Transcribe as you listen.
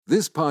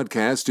This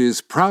podcast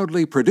is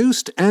proudly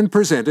produced and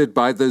presented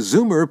by the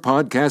Zoomer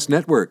Podcast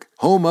Network,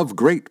 home of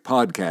great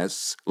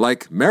podcasts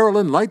like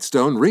Marilyn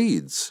Lightstone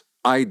Reads,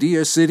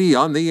 Idea City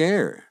on the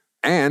Air,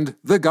 and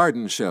The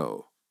Garden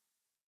Show.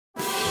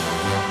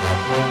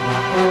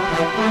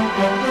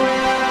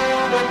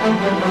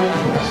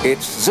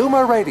 It's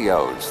Zoomer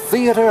Radio's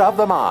Theater of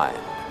the Mind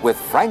with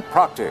Frank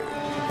Proctor.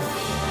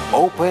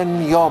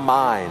 Open your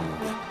mind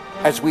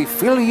as we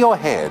fill your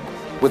head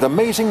with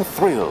amazing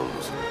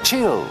thrills,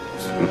 chills,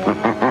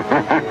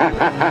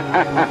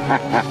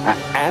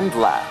 and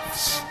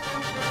laughs.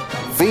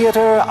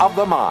 Theater of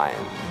the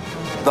Mind.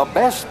 The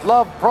best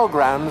love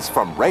programs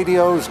from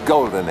radio's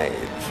golden age.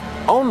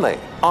 Only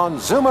on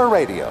Zoomer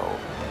Radio.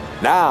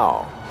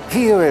 Now,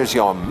 here is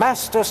your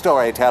master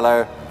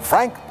storyteller,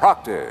 Frank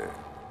Proctor.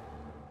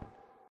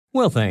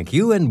 Well, thank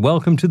you, and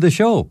welcome to the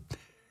show.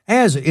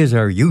 As is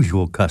our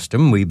usual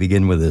custom, we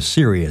begin with a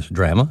serious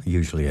drama,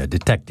 usually a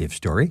detective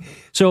story.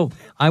 So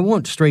I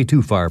won't stray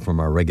too far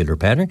from our regular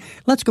pattern.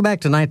 Let's go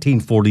back to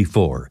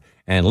 1944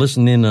 and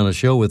listen in on a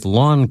show with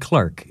Lon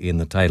Clark in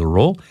the title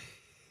role.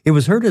 It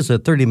was heard as a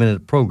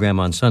 30-minute program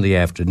on Sunday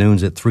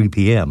afternoons at 3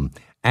 p.m.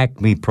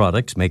 Acme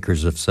Products,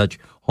 makers of such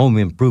home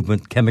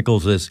improvement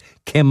chemicals as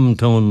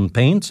Chemtone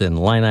paints and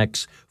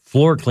Linax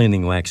floor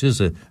cleaning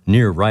waxes, a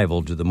near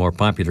rival to the more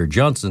popular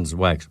Johnson's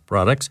wax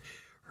products,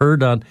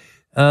 heard on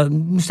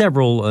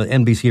several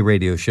NBC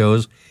radio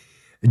shows.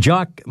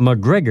 Jock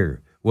McGregor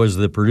was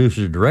the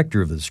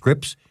producer-director of the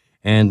scripts,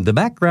 and the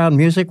background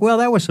music, well,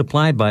 that was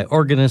supplied by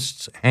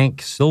organists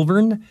Hank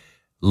Silvern,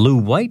 Lou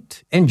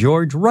White, and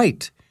George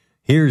Wright.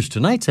 Here's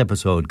tonight's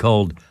episode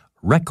called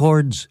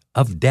Records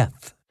of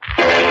Death.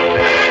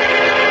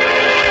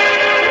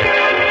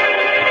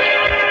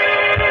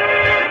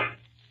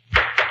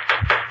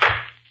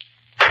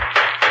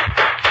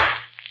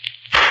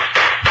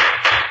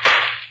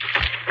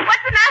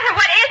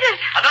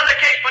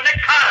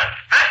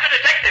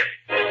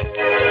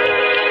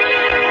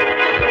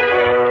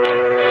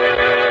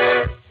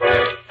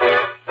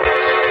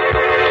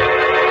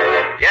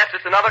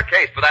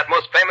 For that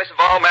most famous of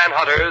all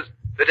manhunters,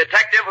 the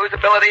detective whose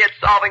ability at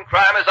solving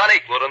crime is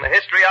unequaled in the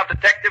history of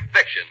detective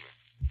fiction.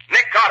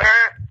 Nick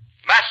Carter,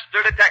 Master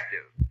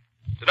Detective.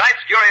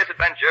 Tonight's curious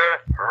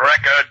adventure,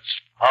 Records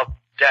of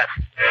Death.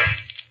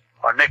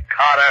 For Nick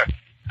Carter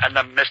and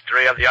the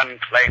mystery of the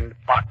unclaimed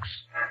box.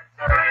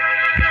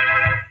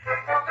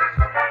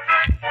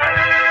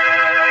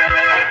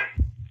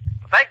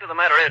 The fact of the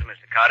matter is,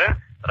 Mr. Carter,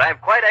 that I have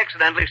quite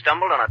accidentally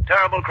stumbled on a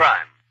terrible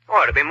crime.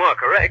 Or, to be more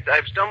correct,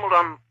 I've stumbled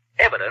on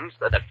evidence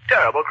that a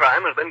terrible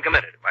crime has been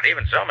committed. But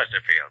even so, Mr.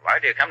 Field,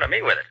 why do you come to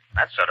me with it?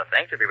 That sort of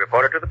thing should be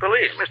reported to the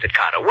police. Mr.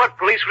 Carter, what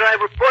police would I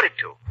report it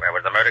to? Where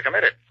was the murder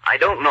committed? I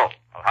don't know.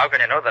 Well, how can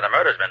you know that a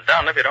murder's been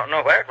done if you don't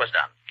know where it was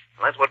done?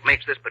 Well, that's what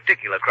makes this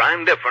particular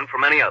crime different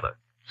from any other.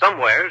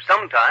 Somewhere,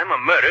 sometime, a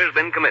murder's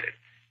been committed.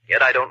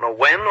 Yet I don't know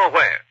when or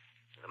where.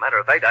 As a matter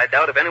of fact, I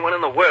doubt if anyone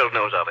in the world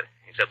knows of it,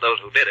 except those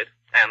who did it,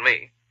 and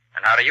me.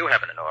 And how do you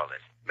happen to know all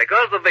this?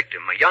 Because the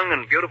victim, a young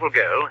and beautiful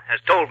girl,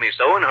 has told me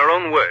so in her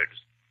own words.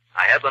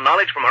 I have the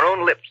knowledge from her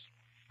own lips.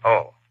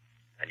 Oh,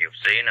 and you've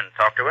seen and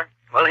talked to her?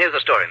 Well, here's the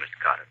story, Mr.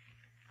 Carter.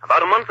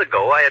 About a month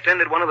ago, I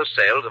attended one of the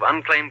sales of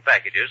unclaimed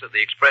packages that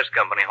the Express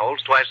Company holds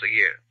twice a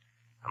year.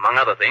 Among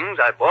other things,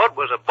 I bought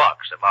was a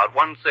box about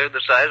one-third the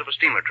size of a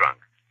steamer trunk.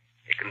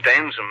 It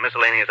contains some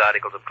miscellaneous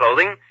articles of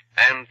clothing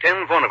and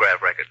 10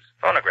 phonograph records.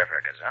 Phonograph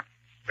records, huh?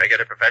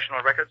 Regular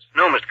professional records?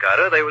 No, Mr.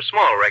 Carter, they were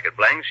small record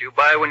blanks you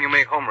buy when you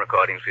make home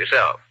recordings for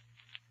yourself.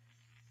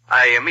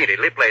 I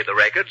immediately played the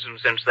records, and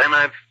since then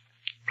I've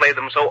played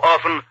them so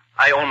often,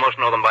 I almost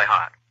know them by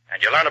heart.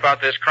 And you learned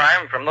about this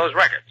crime from those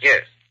records?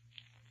 Yes.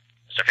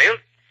 Mr. Field,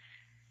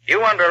 you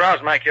wanted to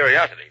arouse my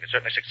curiosity. You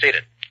certainly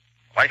succeeded.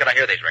 Why can I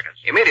hear these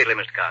records? Immediately,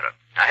 Mr. Carter.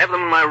 I have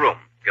them in my room.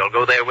 If you'll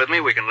go there with me,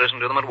 we can listen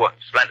to them at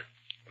once. Splendid.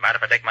 You mind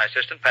if I take my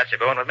assistant, Patsy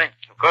Bowen, with me?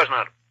 Of course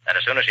not. Then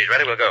as soon as she's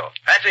ready, we'll go.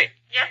 Patsy!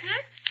 Yes,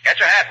 sir? Get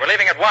your hat. We're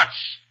leaving at once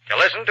to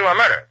listen to a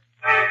murder.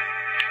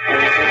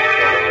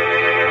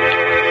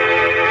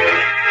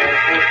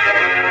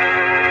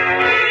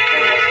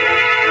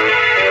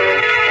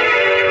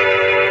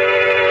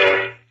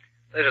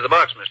 This is the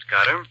box, Mr.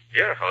 Carter.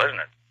 Beautiful, isn't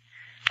it?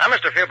 Now,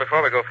 Mr. Field,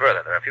 before we go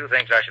further, there are a few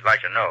things I should like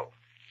to know.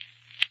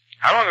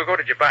 How long ago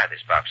did you buy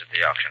this box at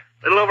the auction?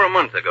 A little over a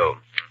month ago.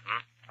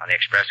 On the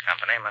Express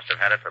Company. Must have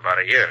had it for about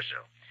a year or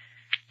so.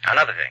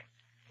 Another thing.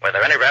 Were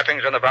there any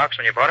wrappings on the box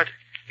when you bought it?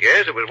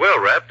 Yes, it was well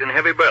wrapped in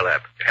heavy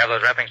burlap. You have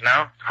those wrappings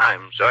now?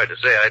 I'm sorry to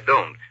say I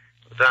don't.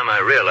 By the time I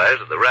realized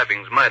that the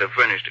wrappings might have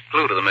furnished a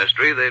clue to the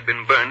mystery, they'd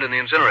been burned in the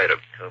incinerator.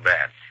 Too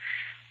bad.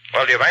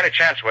 Well, do you by any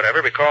chance,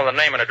 whatever, recall the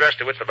name and address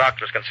to which the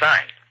box was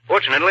consigned?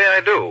 Fortunately,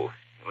 I do.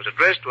 It was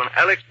addressed to an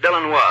Alex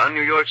Delanois in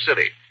New York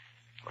City.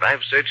 But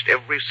I've searched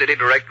every city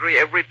directory,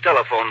 every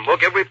telephone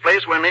book, every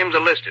place where names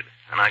are listed,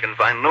 and I can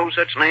find no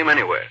such name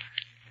anywhere.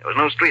 There was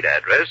no street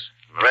address,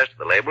 and the rest of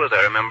the label, as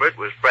I remember it,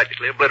 was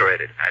practically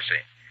obliterated. I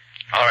see.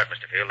 All right,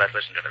 Mr. Field, let's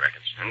listen to the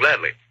records. And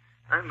gladly.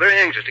 I'm very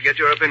anxious to get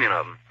your opinion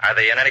of them. Are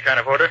they in any kind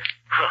of order?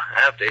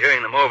 After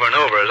hearing them over and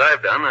over as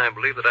I've done, I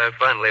believe that I've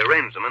finally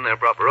arranged them in their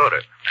proper order.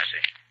 I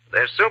see.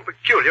 They're so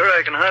peculiar,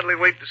 I can hardly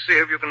wait to see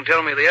if you can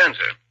tell me the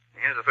answer.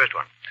 Here's the first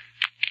one.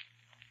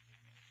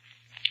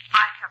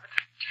 I have a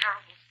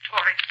terrible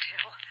story to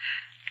tell.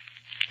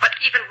 But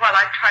even while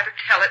I try to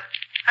tell it,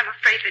 I'm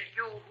afraid that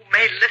you, who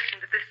may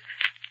listen to this,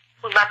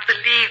 will not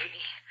believe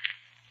me.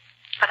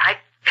 But I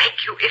beg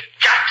you, if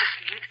justice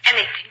means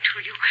anything to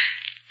you,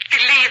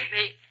 believe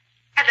me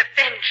and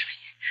avenge me.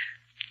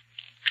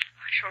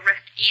 I shall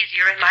rest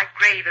easier in my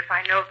grave if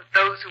I know that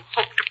those who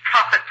hope to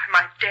profit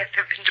by my death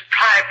have been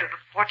deprived of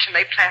the fortune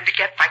they plan to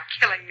get by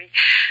killing me.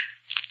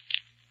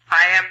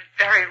 I am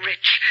very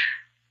rich,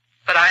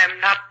 but I am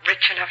not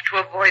rich enough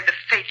to avoid the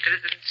fate that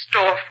is in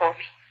store for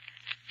me.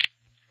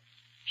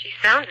 She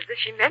sounds as if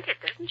she meant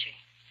it, doesn't she?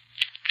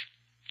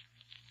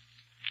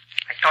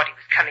 I thought he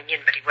was coming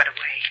in, but he went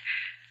away.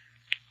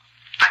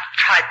 I've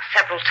tried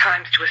several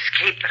times to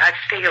escape, but I've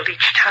failed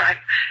each time.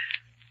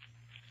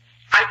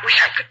 I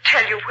wish I could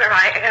tell you where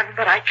I am,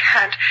 but I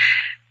can't,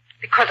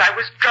 because I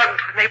was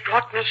drugged when they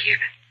brought me here.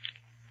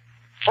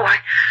 Oh,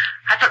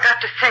 I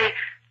forgot to say,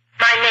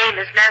 my name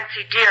is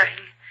Nancy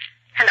Deering,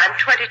 and I'm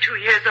 22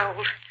 years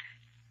old.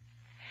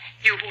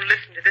 You who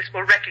listen to this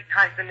will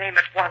recognize the name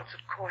at once,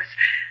 of course.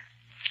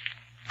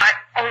 I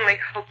only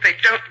hope they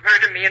don't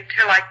murder me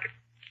until I can...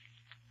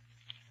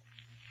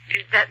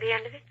 Is that the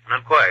end of it?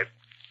 Not quite.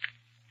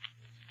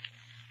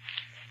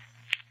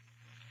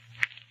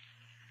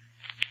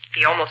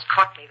 He almost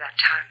caught me that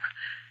time.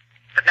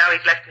 But now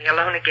he's left me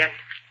alone again.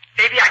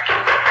 Maybe I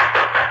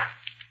can...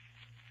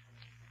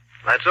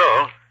 That's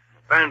all.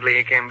 Apparently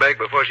he came back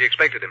before she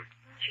expected him.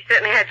 She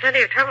certainly had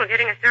plenty of trouble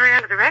getting a story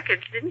out of the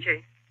records, didn't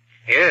she?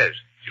 Yes.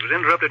 She was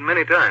interrupted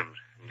many times,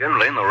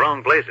 generally in the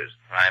wrong places.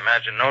 I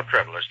imagine no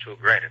trouble is too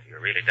great if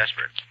you're really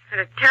desperate. What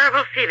a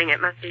terrible feeling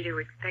it must be to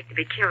expect to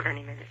be killed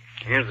any minute.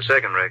 Here's the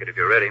second record, if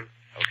you're ready.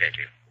 Okay,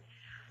 Pete.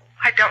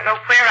 I don't know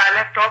where I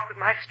left off with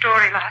my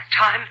story last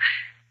time,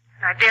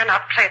 and I dare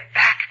not play it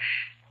back.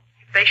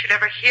 If they should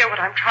ever hear what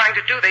I'm trying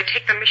to do, they'd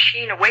take the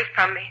machine away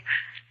from me.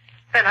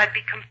 Then I'd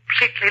be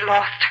completely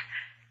lost.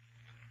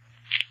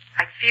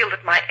 I feel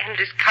that my end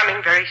is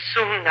coming very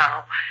soon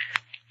now.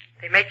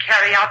 They may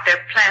carry out their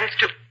plans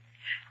to...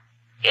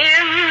 In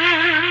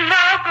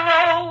the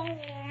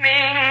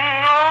gloaming,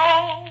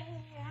 oh,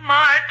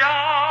 my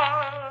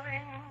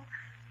darling,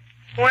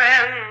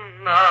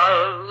 when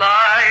the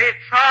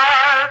lights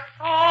are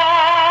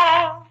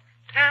soft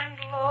and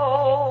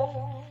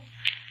low,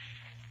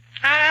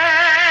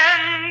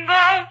 and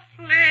the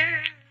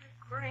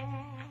flickering...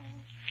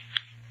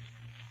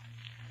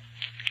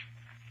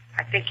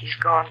 I think he's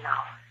gone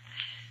now.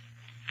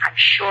 I'm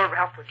sure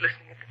Ralph was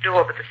listening at the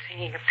door, but the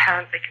singing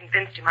apparently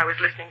convinced him I was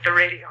listening to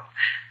radio.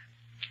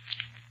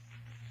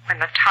 When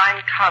the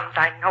time comes,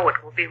 I know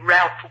it will be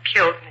Ralph who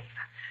kills me.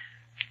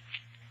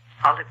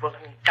 Olive will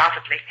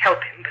undoubtedly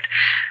help him, but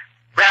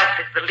Ralph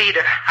is the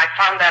leader. I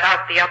found that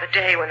out the other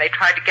day when they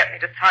tried to get me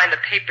to sign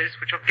the papers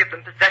which will give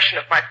them possession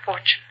of my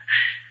fortune.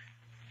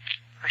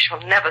 I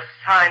shall never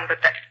sign,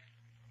 but that...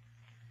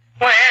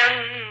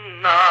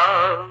 When the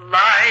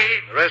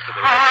lights The rest of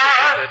the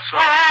record is that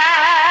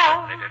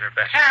song. They did her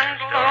best to get a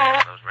story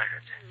out of those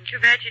records. Too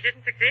bad she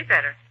didn't succeed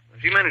better.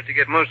 She managed to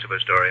get most of her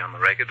story on the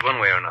records, one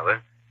way or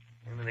another.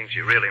 The only thing she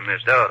really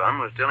missed out on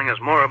was telling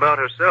us more about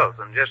herself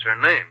than just her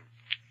name.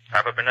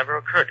 Probably never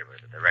occurred to her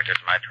that the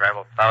records might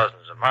travel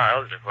thousands of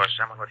miles before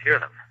someone would hear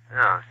them.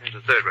 Yeah, here's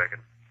the third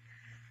record.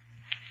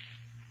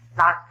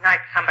 Last night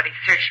somebody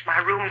searched my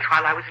rooms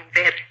while I was in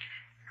bed.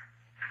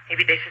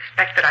 Maybe they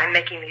suspect that I'm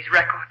making these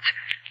records.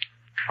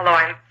 Although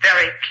I'm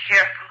very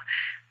careful.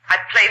 I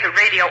play the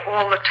radio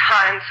all the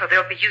time so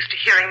they'll be used to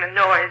hearing the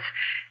noise.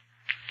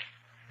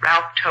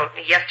 Ralph told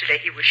me yesterday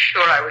he was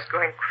sure I was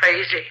going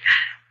crazy.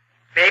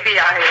 Maybe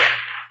I...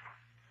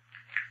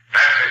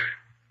 Nancy,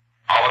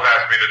 Olive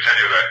asked me to tell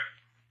you that.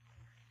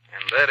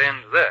 And that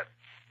ends that.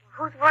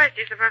 Whose voice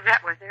do you suppose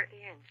that was there at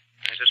the end?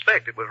 I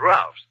suspect it was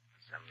Ralph's.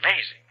 It's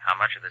amazing how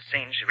much of the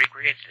scene she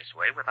recreates this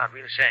way without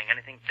really saying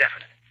anything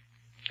definite.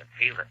 You can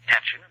feel the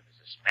tension and the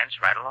suspense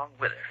right along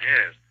with her.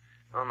 Yes.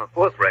 On the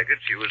fourth record,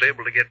 she was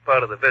able to get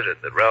part of the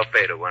visit that Ralph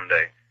paid her one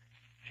day.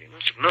 She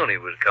must have known he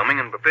was coming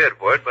and prepared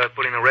for it by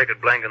putting the record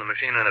blank in the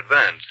machine in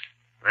advance.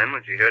 Then,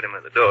 when she heard him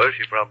at the door,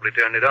 she probably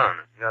turned it on.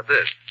 Got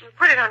this. Well,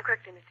 put it on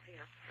quickly, Mr.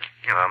 Field.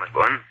 Here you are, Miss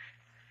Bourne.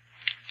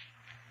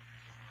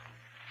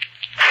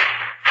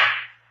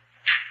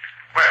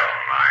 Well,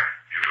 my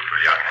beautiful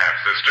young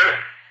half-sister,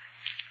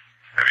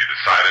 have you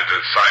decided to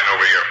sign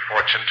over your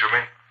fortune to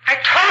me?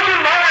 I told you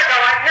long ago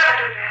I'd never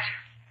do that.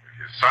 If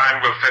you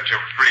sign, we'll set you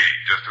free,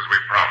 just as we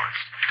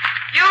promised.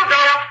 You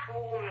don't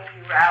fool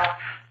me,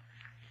 Ralph.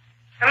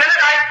 The minute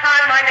I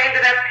sign my name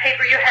to that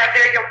paper you have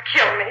there, you'll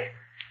kill me.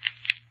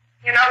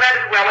 You know that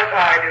as well as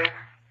I do.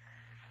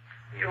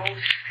 You'll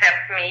set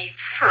me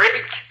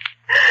free.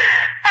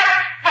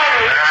 That's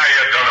funny.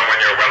 You don't know when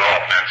you're well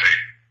off, Nancy.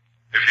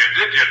 If you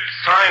did, you'd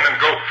sign and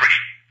go free.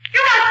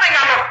 You must think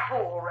I'm a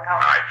fool,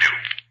 Ralph. I do.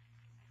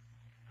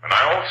 And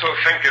I also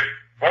think it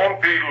won't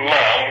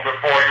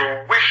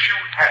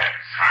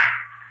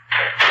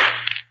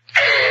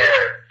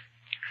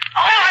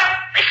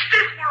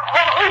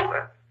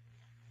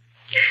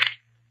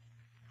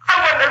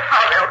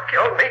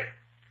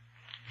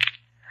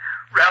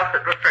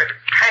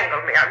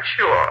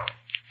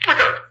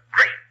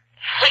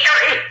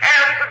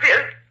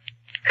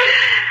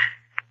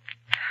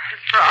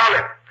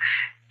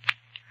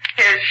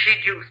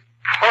used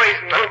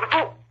poison.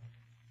 Oh.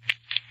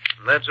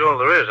 That's all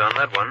there is on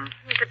that one.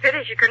 It's a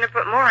pity she couldn't have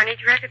put more on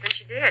each record than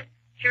she did.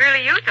 She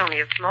really used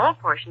only a small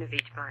portion of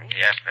each bind.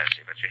 Yes,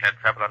 Patsy, but she had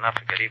trouble enough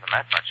to get even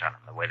that much on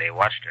them, the way they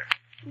watched her.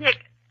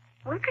 Nick,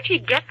 where could she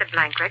get the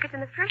blank records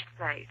in the first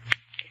place?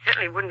 They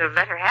certainly wouldn't have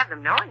let her have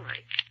them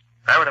knowingly.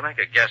 If I were to make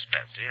a guess,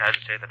 Patsy, I'd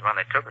say that when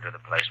they took her to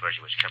the place where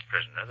she was kept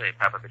prisoner, they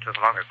probably took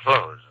along her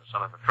clothes and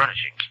some of her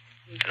furnishings.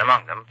 Mm-hmm. And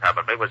among them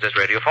probably was this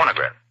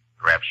radiophonograph.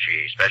 Perhaps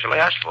she specially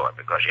asked for it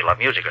because she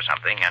loved music or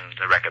something, and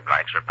the record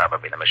blanks were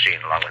probably the machine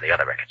along with the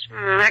other records.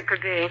 That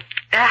could be.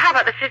 How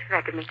about the fifth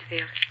record, Mr.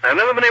 Field? I've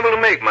never been able to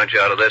make much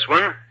out of this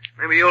one.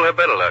 Maybe you'll have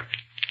better luck.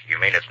 You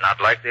mean it's not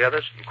like the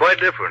others?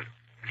 Quite different.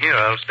 Here,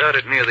 I'll start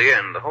it near the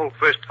end. The whole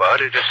first part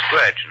is just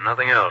scratch and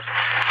nothing else.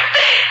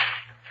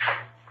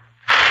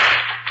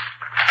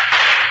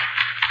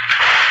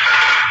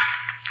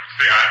 What's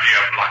the idea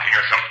of locking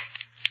her up?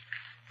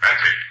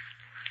 Nancy.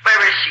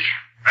 Where is she?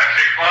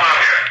 Nancy, come on out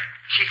here.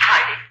 She's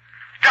hiding.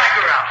 Drag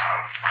her out.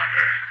 I'll find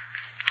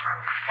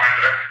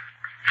her.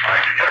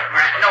 Trying to get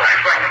her. No,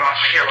 bring her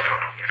off me. Here, look.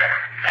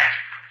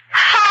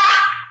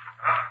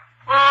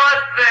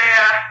 What's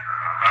there?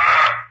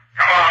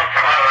 Come on.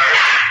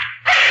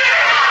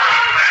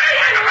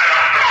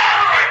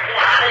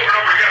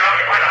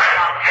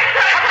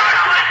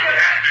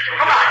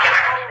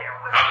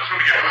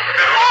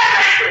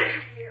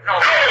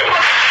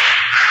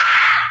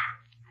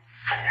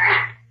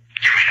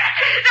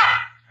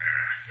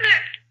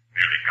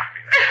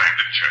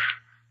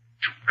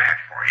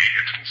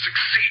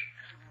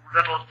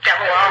 Little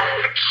devil,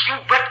 I'll fix you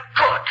but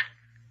good.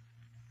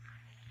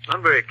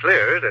 Not very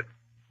clear, is it?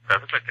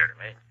 Perfectly clear to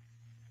me.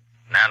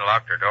 Nan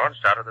locked her door and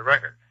started the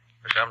record.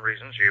 For some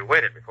reason, she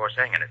waited before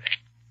saying anything.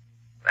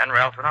 Then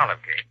Ralph and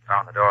Olive came,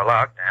 found the door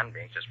locked, and,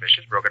 being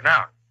suspicious, broke it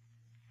down.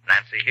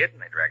 Nancy hid,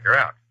 and they dragged her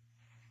out.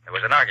 There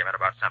was an argument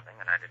about something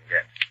that I didn't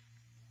get.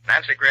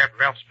 Nancy grabbed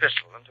Ralph's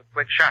pistol and took a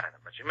quick shot at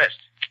him, but she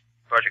missed.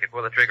 Before she could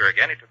pull the trigger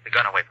again, he took the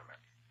gun away from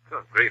her.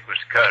 Good grief,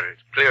 Mr. Carter.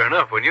 It's clear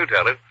enough when you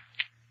tell it.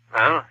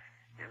 Well,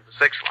 here's the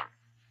sixth one.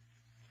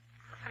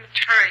 I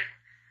must hurry.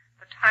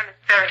 The time is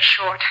very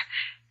short.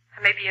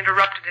 I may be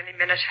interrupted any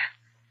minute.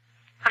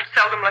 I'm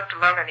seldom left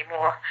alone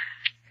anymore.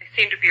 They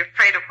seem to be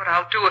afraid of what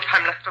I'll do if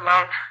I'm left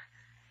alone.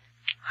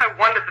 I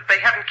wonder that they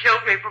haven't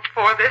killed me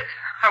before this.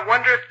 I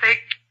wonder if they...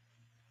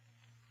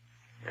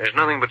 There's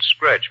nothing but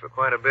scratch for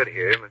quite a bit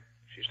here, but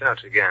she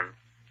starts again.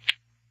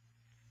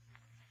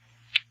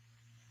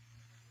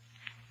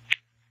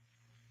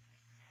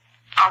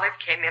 Olive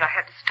came in. I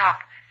had to stop.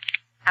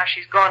 Now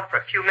she's gone for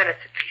a few minutes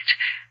at least.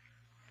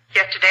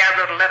 Yesterday I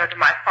wrote a letter to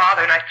my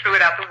father and I threw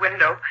it out the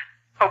window,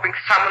 hoping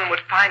someone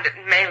would find it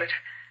and mail it.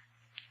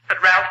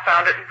 But Ralph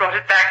found it and brought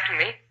it back to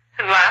me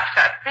and laughed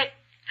at me.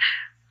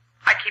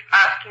 I keep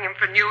asking him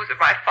for news of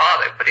my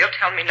father, but he'll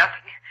tell me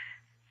nothing.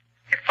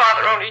 If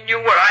Father only knew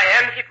where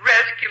I am, he'd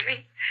rescue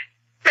me.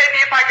 Maybe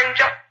if I can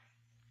just...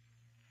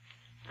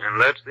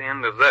 And that's the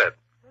end of that.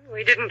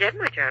 We didn't get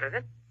much out of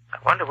it. I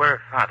wonder where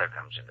her father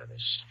comes into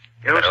this.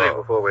 You'll see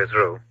before we're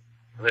through.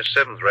 This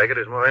seventh record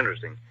is more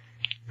interesting,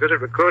 because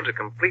it records a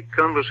complete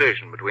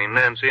conversation between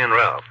Nancy and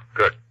Ralph.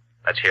 Good.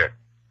 Let's hear it.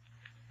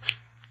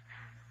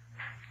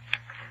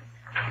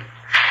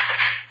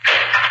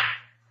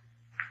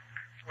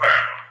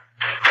 Well,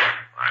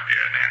 my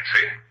dear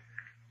Nancy,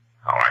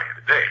 how are you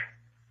today?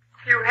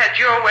 If you had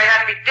your way,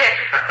 I'd be dead.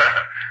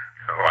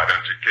 Why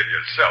don't you kill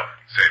yourself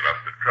and save us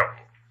the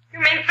trouble? You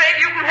mean save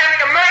you from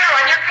having a murder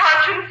on your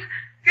conscience?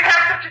 You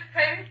have such a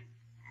thing?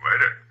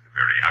 Murder is a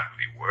very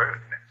ugly word,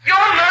 Nancy.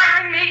 You're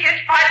murdering me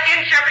inch by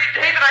inch every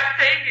day that I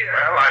stay here.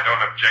 Well, I don't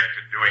object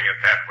to doing it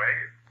that way.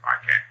 I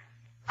can.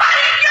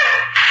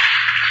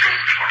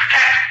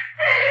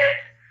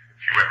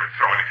 If you ever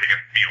throw anything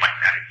at me like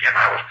that again,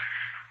 I'll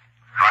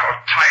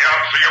tie you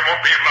up so you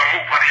won't be able to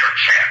move out of your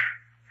chair.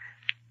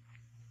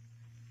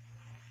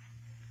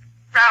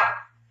 Ralph,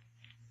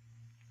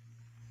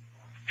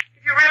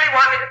 if you really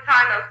want me to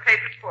sign those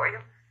papers for you,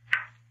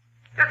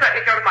 just let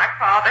me go to my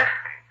father.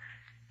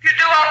 If you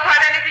do, I'll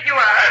sign anything you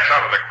ask. That's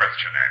out of the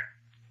question, Anne.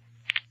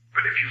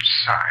 But if you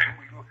sign,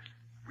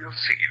 we'll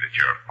see that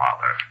your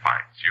father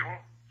finds you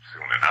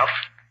soon enough.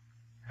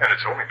 And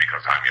it's only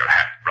because I'm your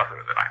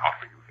half-brother that I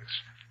offer you this.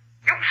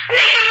 You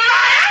sneaking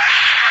liar!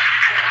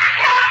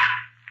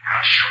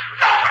 I'll show you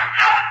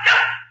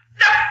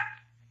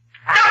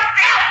No!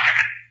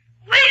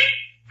 Please!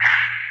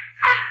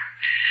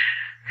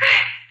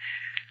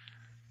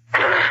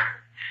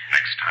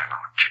 Next time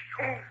I'll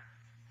kill you.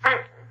 If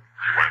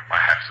you weren't my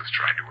half-sister,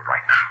 I'd do it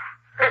right now.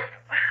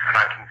 And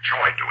I'd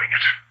enjoy doing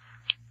it.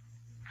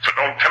 So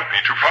don't tempt me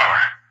too far.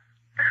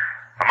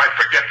 I might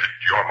forget that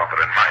your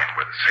mother and mine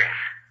were the same.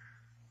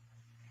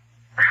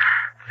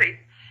 Please.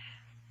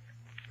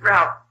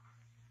 Ralph.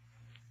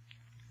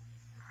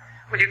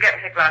 Will you get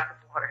me a glass of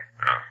water?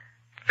 No.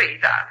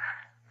 Please,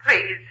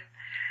 please.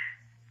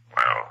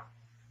 Well,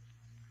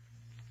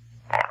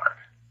 all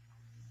right.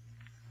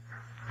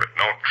 But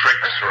no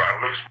tricks or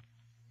I'll lose.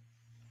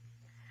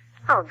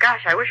 Oh,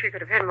 gosh, I wish we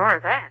could have heard more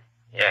of that.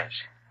 Yes.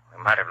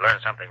 We might have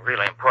learned something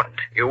really important.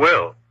 You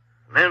will.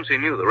 Nancy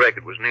knew the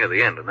record was near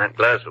the end, and that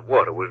glass of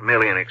water was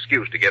merely an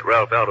excuse to get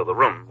Ralph out of the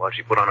room while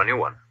she put on a new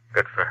one.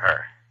 Good for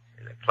her.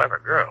 She's a clever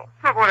girl.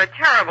 Oh, what a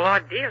terrible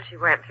ordeal she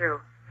went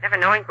through. Never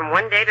knowing from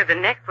one day to the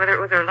next whether it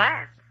was her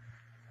last.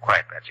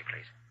 Quiet, Betsy,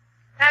 please.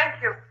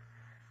 Thank you.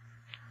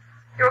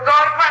 You were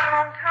gone quite a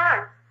long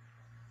time.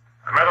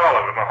 I met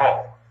Olive in the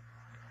hall.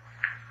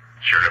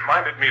 She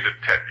reminded me to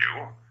tell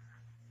you,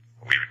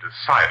 we've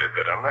decided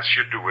that unless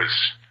you do as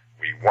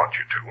we want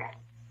you to,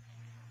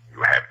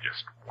 you have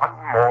just one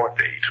more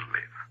day to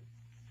live.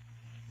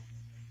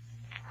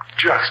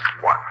 Just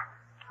one.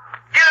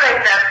 You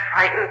think that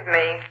frightens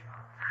me?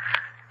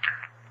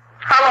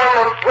 I'll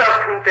almost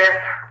welcome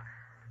death,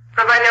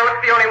 because I know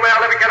it's the only way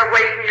I'll ever get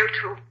away from you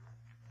two.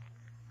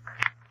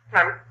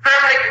 I'm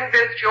firmly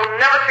convinced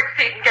you'll never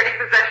succeed in getting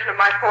possession of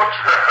my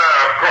fortune.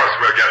 Of course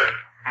we'll get it.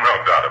 No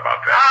doubt about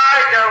that. I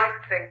don't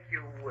think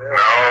you will.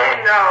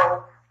 No?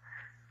 No.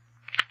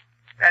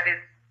 That is,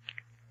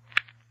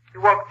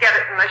 you won't get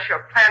it unless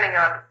you're planning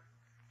on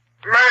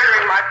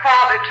murdering my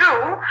father,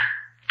 too.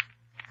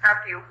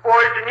 After you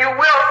forged a new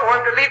will for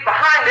him to leave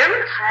behind him.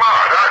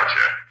 Smart, aren't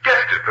you?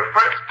 Guessed it the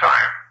first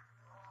time.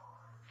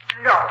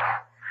 No.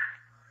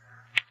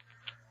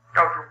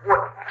 No, you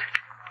wouldn't.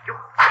 You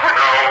couldn't.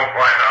 No,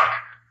 why not?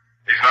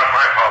 He's not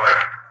my father,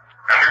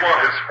 and we want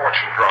his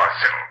fortune for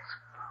ourselves.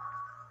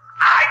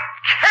 I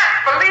can't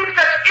believe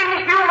such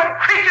inhuman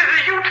creatures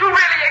as you two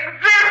really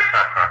exist.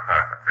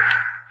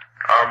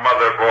 Our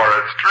mother bore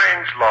a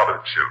strange lot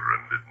of children,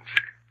 didn't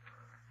she?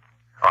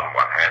 On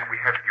one hand, we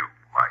have you,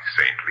 my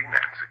saintly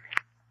Nancy.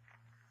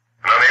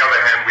 And on the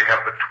other hand, we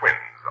have the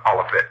twins,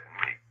 Olivet and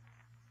me,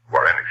 who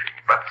are anything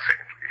but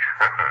saintly.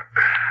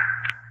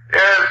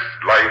 Yes,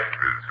 life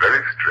is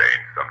very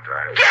strange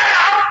sometimes. Get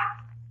out!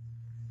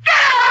 Get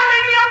out!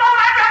 Leave me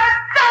alone! I gotta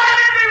die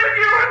to be with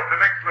you! That's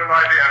an excellent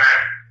idea,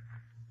 Nan.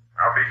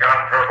 I'll be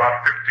gone for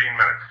about 15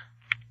 minutes.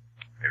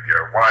 If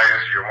you're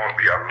wise, you won't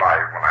be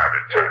alive when I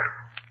return.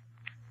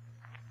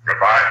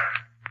 Goodbye.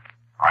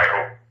 I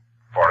hope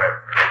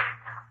forever.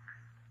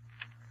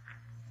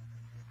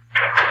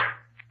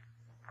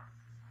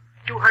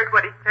 You heard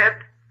what he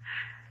said.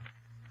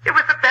 It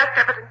was the best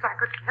evidence I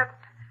could get.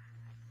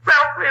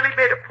 Ralph really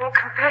made a full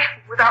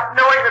confession without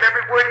knowing that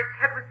every word he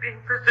said was being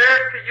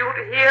preserved for you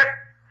to hear.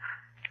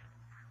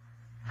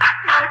 But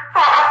my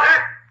father,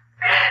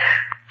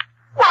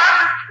 why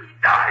must he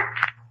die?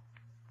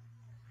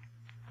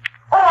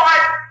 Oh, I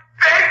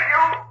beg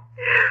you,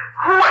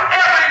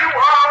 whoever you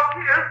are,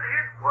 hear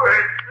these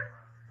words.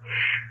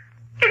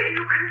 If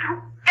you can do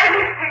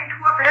anything to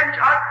avenge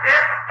our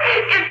death,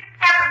 in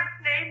heaven's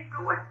name,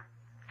 do it.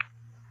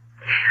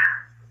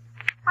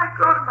 I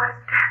go to my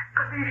death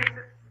believing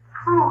that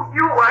through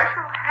you I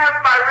shall have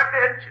my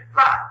revenge at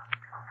last.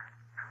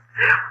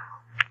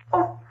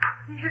 Oh,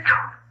 please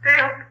don't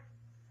fail me.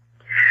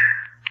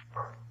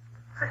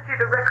 I see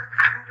the record's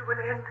coming to an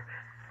end.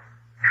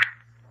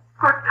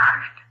 Good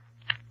night.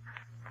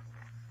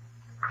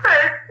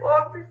 Pray for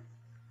me.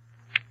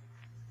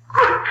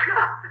 Good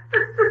night.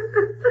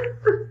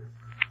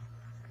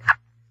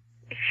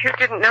 If you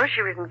didn't know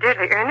she was in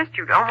deadly earnest,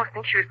 you'd almost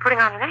think she was putting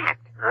on an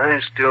act. I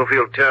still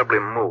feel terribly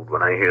moved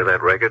when I hear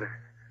that record.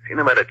 She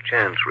never had a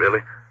chance,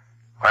 really.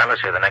 Well,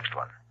 let's hear the next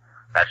one.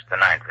 That's the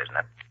 9th, isn't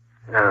it?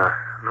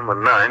 Number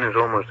 9 is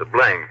almost a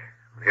blank.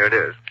 Here it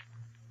is.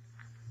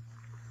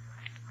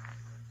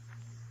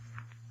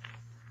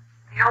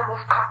 They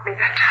almost caught me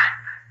that time.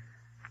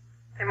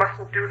 They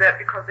mustn't do that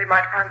because they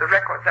might find the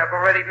records I've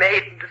already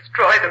made and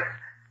destroy them.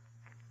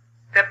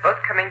 They're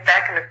both coming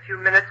back in a few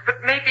minutes,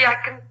 but maybe I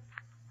can...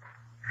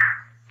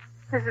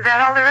 Is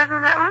that all there is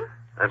on that one?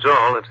 That's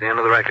all. That's the end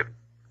of the record.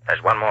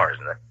 There's one more,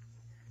 isn't there?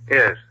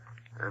 Yes.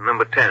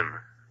 Number 10.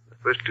 The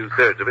first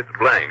 2/3 of it's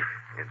blank.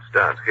 It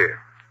starts here.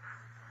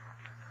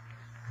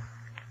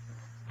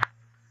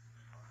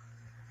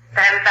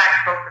 Stand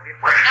back, both of you.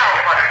 No,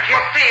 but you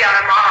see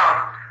I'm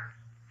armed.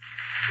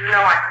 You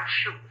know I can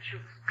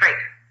shoot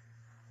straight.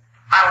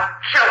 I'll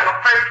kill the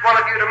first one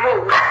of you to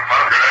move.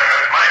 Confound it,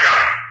 that's my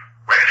gun.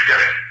 Where did you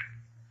get it?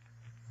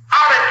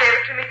 Olive gave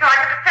it to me so I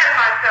could defend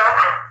myself.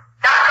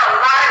 That's a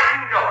lie,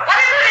 and you know it. What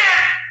is it?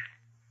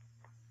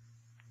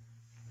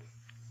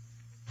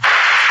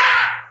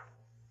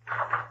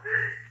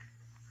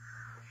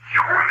 You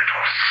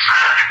little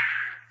sack.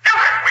 You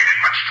haven't waited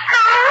much too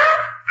long.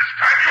 This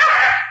time you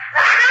have.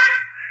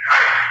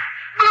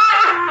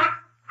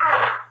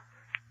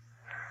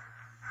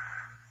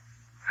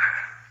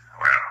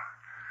 Well,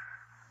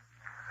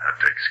 that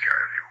takes care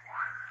of you.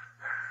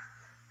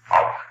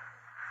 Olive.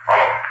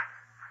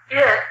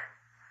 Yes.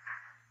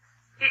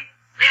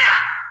 Yeah.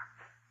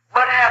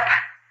 What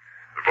happened?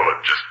 The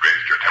bullet just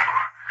grazed your temple.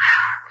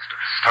 Must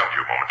have stunned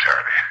you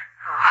momentarily.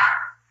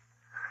 Oh.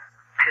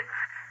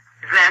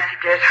 Is Nancy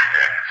dead?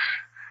 Yes.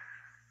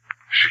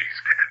 She's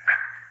dead.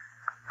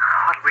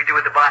 What do we do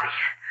with the body?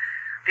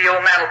 The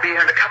old man will be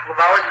here in a couple of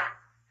hours.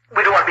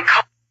 We don't want to be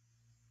caught.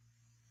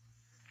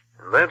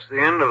 And that's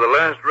the end of the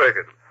last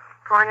record.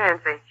 Poor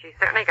Nancy. She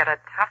certainly got a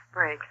tough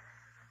break.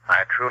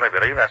 I truly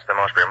believe that's the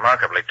most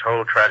remarkably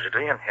told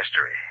tragedy in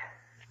history.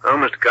 Oh,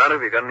 Mr. Carter,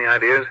 have you got any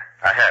ideas?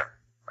 I have,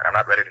 but I'm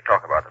not ready to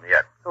talk about them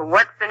yet. Well,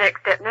 what's the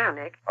next step now,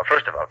 Nick? Well,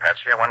 first of all,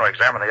 Patsy, I want to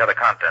examine the other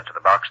contents of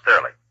the box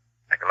thoroughly.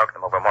 I can look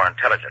them over more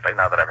intelligently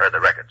now that I've heard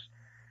the records.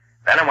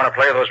 Then I want to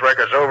play those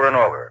records over and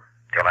over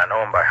till I know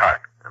them by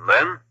heart. And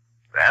then?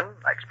 Then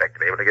I expect to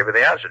be able to give you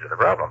the answer to the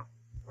problem.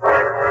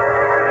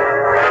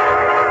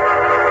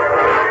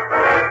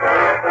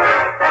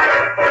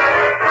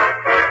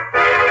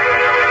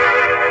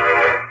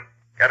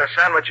 Got a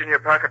sandwich in your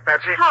pocket,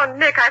 Patsy? Oh,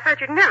 Nick, I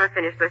thought you'd never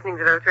finish listening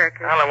to those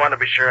records. Well, I want to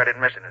be sure I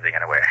didn't miss anything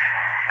anyway.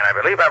 And I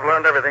believe I've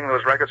learned everything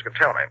those records could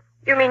tell me.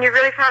 You mean you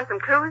really found some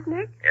clues,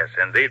 Nick? Yes,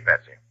 indeed,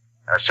 Patsy.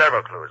 There are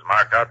several clues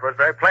marked out for us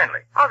very plainly.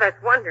 Oh,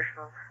 that's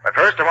wonderful. But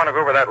first, I want to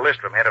go over that list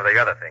from here of the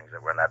other things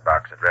that were in that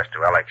box addressed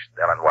to Alex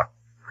Delanois.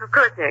 Of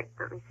course, Nick.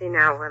 Let me see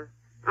now.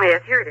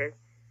 Yes, here it is.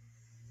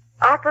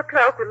 Opera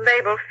cloak with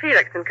label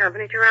Felix and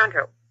Company,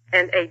 Toronto.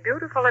 And a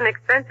beautiful and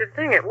expensive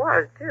thing it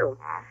was, too.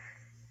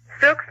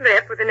 Silk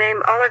slip with the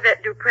name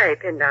Olivette Dupre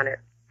pinned on it.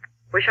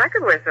 Wish I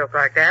could wear silk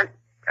like that.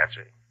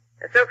 Patsy.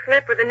 A silk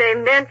slip with the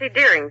name Nancy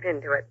Deering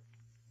pinned to it.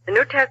 A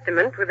New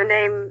Testament with the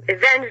name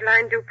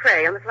Evangeline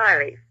Dupre on the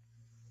flyleaf.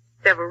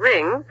 Several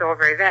rings, all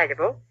very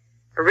valuable.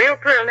 A real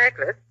pearl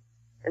necklace.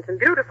 And some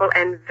beautiful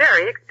and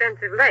very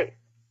expensive lace.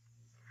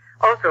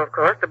 Also, of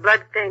course, the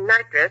blood-stained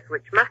nightdress,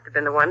 which must have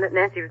been the one that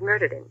Nancy was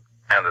murdered in.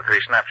 And the 3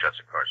 snapshots,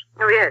 of course.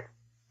 Oh, yes.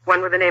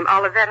 One with the name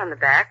Olivette on the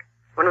back,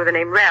 one with the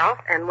name Ralph,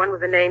 and one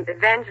with the name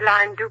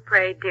Evangeline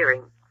Dupre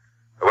Deering.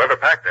 Whoever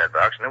packed that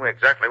box knew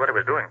exactly what he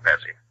was doing,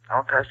 Patsy.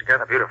 All ties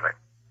together beautifully.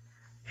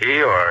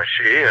 He or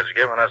she has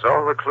given us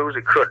all the clues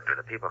he could to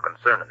the people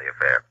concerned in the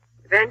affair.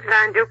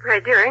 Evangeline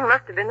Dupre Deering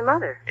must have been the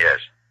mother. Yes.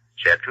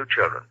 She had 2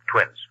 children,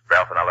 twins,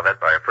 Ralph and Olivette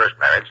by her first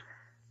marriage.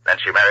 Then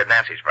she married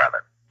Nancy's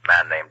father, a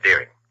man named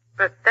Deering.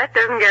 But that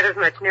doesn't get us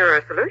much nearer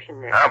a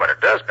solution, Nick. Oh, but it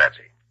does,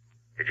 Patsy.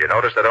 Did you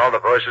notice that all the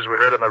voices we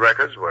heard in the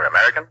records were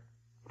American?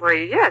 Well,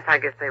 yes, I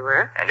guess they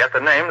were. And yet the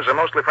names are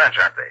mostly French,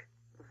 aren't they?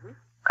 Mm-hmm.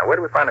 Now, where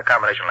do we find a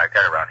combination like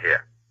that around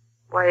here?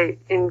 Why,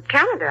 in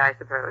Canada, I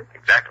suppose.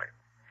 Exactly.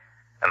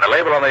 And the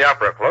label on the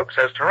opera cloak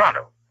says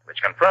Toronto,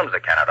 which confirms the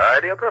Canada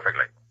idea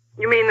perfectly.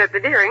 You mean that the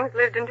Deerings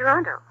lived in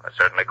Toronto? It's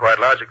certainly quite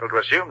logical to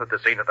assume that the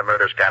scene of the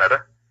murder is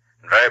Canada,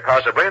 and very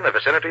possibly in the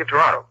vicinity of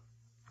Toronto.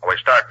 Well, we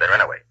start there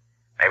anyway.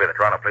 Maybe the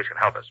Toronto police can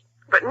help us.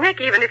 But,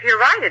 Nick, even if you're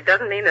right, it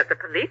doesn't mean that the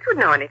police would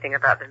know anything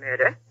about the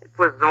murder. It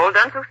was all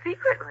done so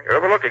secretly. You're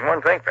overlooking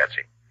one thing,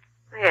 Patsy.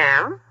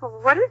 Yeah? Well,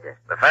 what is it?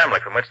 The family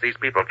from which these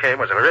people came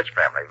was a rich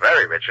family,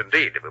 very rich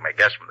indeed, if we may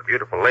guess from the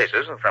beautiful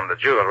laces and from the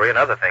jewelry and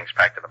other things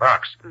packed in the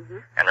box. Mm-hmm.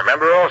 And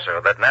remember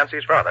also that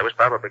Nancy's father was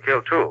probably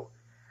killed, too.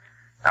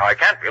 Now, I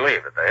can't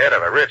believe that the head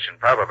of a rich and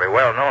probably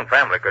well-known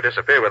family could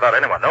disappear without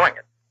anyone knowing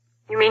it.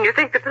 You mean you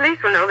think the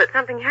police will know that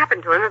something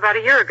happened to him about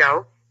a year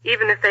ago,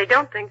 even if they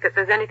don't think that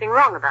there's anything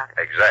wrong about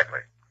it? Exactly.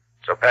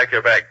 So pack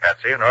your bag,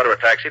 Patsy, and order a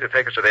taxi to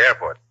take us to the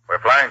airport. We're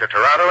flying to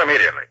Toronto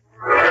immediately.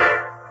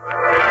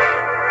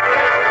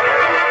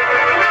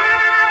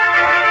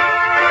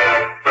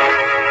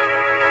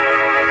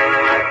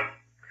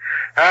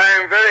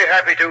 I'm very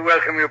happy to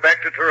welcome you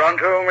back to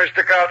Toronto,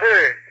 Mr.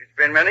 Carter. It's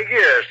been many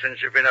years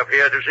since you've been up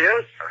here to see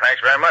us. Well,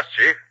 thanks very much,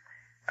 Chief.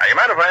 Now, you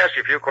mind if I ask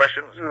you a few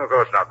questions? Of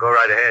course not. Go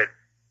right ahead.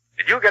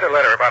 Did you get a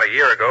letter about a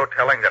year ago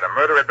telling that a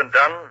murder had been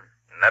done?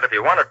 And that if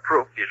you wanted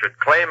proof, you should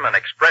claim an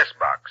express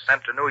box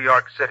sent to New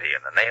York City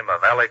in the name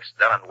of Alex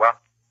Delanois?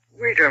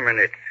 Wait a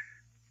minute.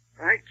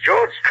 By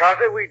George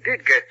Carter, we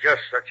did get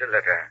just such a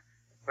letter.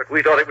 But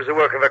we thought it was the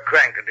work of a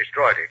crank and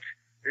destroyed it.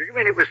 Do you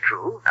mean it was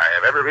true? I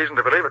have every reason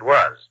to believe it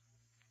was.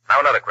 Now,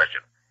 another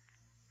question.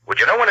 Would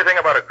you know anything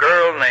about a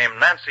girl named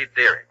Nancy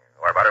Deering,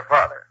 or about her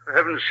father? For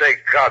heaven's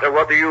sake, Carter,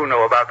 what do you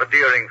know about the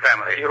Deering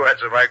family? You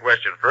answer my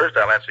question first,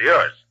 I'll answer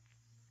yours.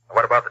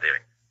 What about the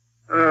Deering?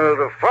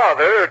 The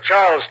father,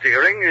 Charles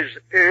Deering,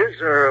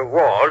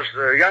 was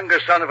the younger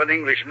son of an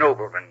English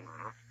nobleman.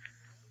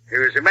 He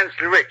was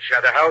immensely rich,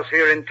 had a house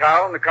here in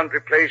town, a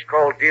country place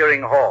called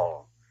Deering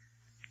Hall.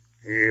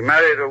 He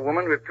married a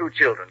woman with 2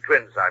 children,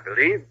 twins, I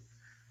believe,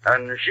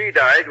 and she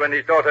died when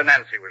his daughter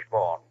Nancy was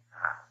born.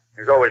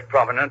 He was always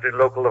prominent in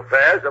local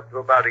affairs up to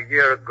about a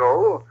year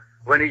ago,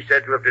 when he's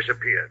said to have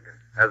disappeared.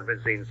 Hasn't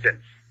been seen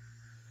since.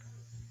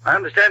 I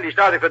understand he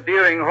started for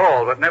Deering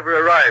Hall, but never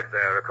arrived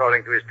there,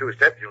 according to his 2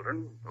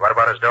 stepchildren. What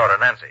about his daughter,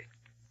 Nancy?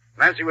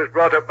 Nancy was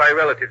brought up by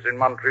relatives in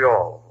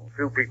Montreal.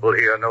 Few people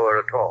here know her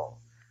at all.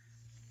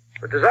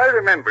 But as I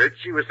remember it,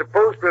 she was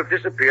supposed to have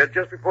disappeared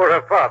just before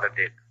her father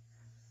did.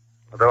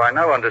 Although I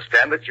now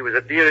understand that she was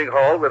at Deering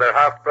Hall with her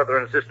half-brother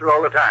and sister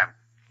all the time.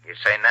 You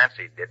say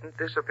Nancy didn't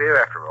disappear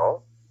after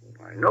all?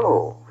 I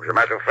know. As a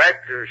matter of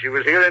fact, she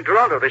was here in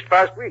Toronto this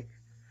past week.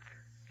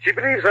 She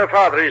believes her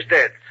father is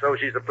dead, so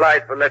she's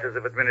applied for letters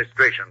of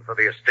administration for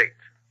the estate.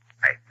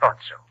 I thought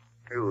so.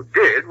 You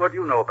did? What do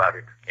you know about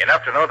it?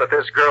 Enough to know that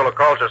this girl who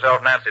calls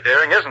herself Nancy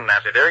Deering isn't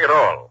Nancy Deering at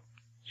all.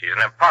 She's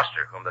an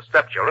imposter whom the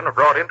stepchildren have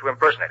brought in to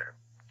impersonate her.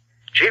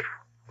 Chief,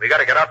 we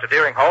gotta get out to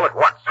Deering Hall at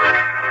once.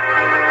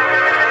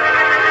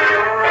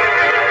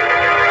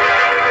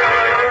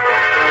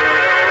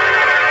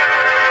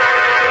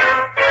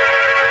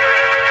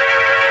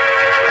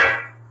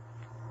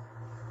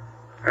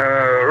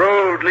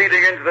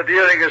 the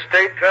Deering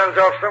estate turns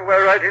off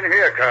somewhere right in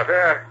here,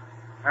 Carter.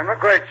 I'm not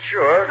quite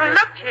sure. Well,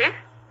 look, Chief.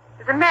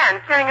 There's a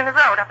man standing in the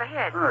road up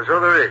ahead. Oh, so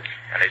there is.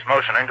 And he's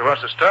motioning to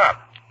us to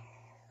stop.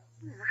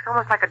 He looks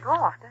almost like a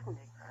dwarf, doesn't he?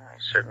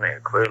 He's certainly a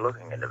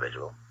queer-looking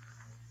individual.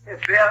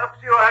 Perhaps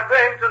you are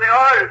going to the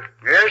hall.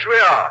 Yes, we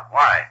are.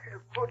 Why?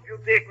 Could you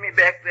take me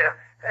back there?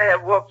 I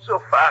have walked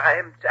so far, I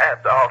am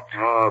tired out.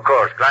 Oh, of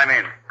course. Climb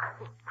in.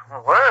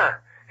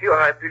 What? You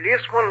are a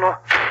policeman, no?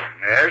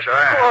 Yes,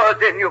 I am. Oh,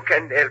 then you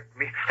can help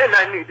me. And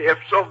I need help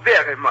so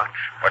very much.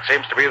 What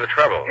seems to be the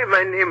trouble?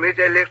 My name is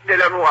Alex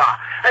Delanois.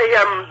 I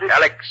am the...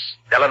 Alex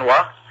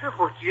Delanois?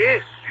 But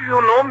yes, you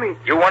know me.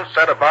 You once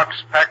had a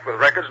box packed with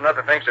records and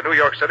other things to New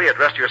York City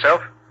addressed to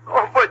yourself?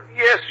 Oh, but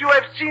yes, you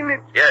have seen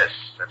it. Yes,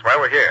 that's why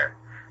we're here.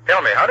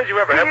 Tell me, how did you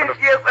ever happen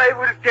to... Yes, I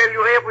will tell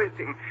you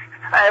everything.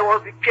 I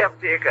was the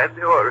caretaker at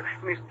the hall.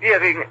 Miss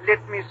Deering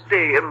let me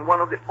stay in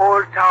one of the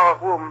old tower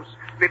rooms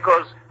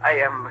because I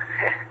am,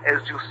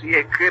 as you see,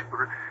 a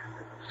cripple.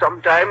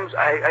 Sometimes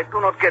I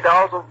do not get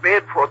out of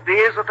bed for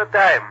days at a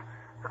time.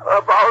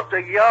 About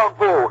a year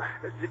ago,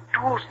 the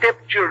two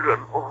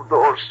stepchildren of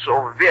those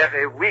so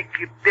very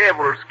wicked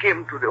devils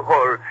came to the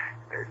hall.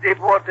 They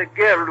brought a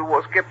girl who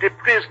was kept a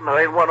prisoner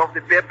in one of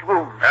the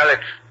bedrooms.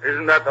 Alex,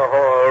 isn't that the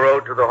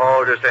road to the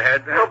hall just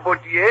ahead there? No,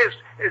 but yes,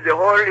 the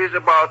hall is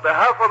about a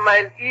half a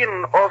mile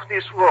in off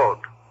this road.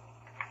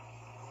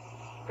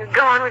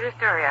 Go on with your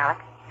story,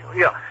 Alex.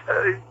 Yeah,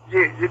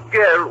 the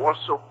girl was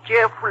so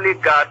carefully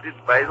guarded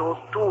by those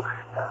two,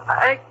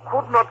 I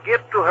could not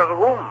get to her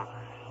room.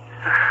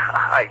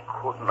 I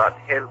could not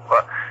help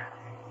her.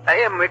 I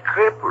am a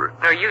cripple.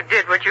 No, you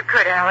did what you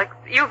could, Alex.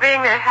 You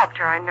being there helped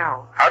her, I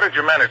know. How did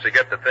you manage to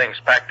get the things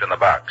packed in the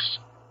box?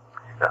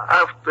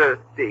 After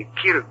they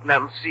killed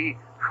Nancy,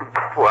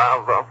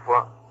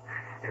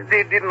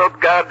 they did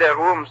not guard their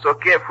room so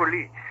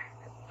carefully.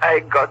 I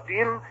got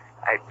in,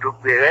 I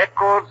took the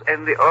records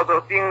and the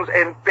other things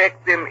and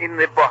packed them in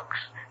the box.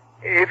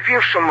 A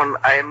fisherman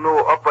I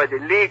know up by the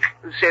lake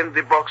sent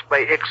the box by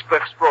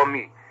express for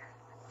me.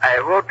 I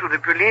wrote to the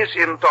police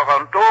in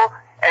Toronto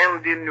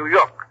and in New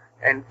York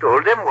and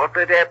told them what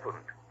had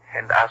happened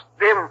and asked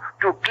them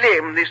to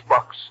claim this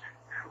box.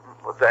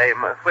 But I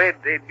am afraid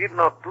they did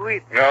not do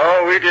it.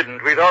 No, we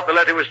didn't. We thought the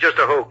letter was just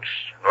a hoax.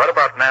 What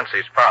about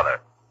Nancy's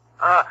father?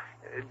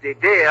 The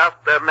day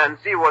after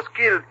Nancy was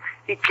killed,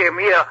 he came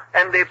here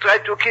and they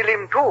tried to kill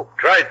him too.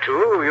 Tried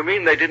to? You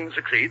mean they didn't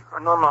succeed?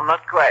 No,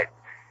 not quite.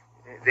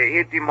 They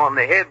hit him on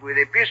the head with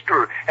a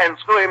pistol and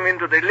threw him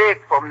into the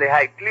lake from the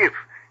high cliff.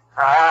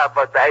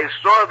 But I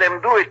saw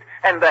them do it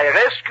and I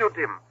rescued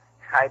him.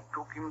 I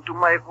took him to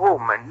my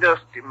room and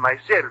nursed him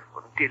myself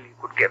until he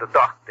could get a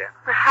doctor.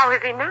 Well, how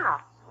is he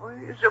now? Well,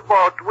 he's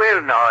about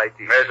well now, I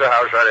think. There's the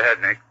house right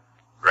ahead, Nick.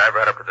 Drive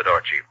right up to the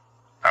door, Chief.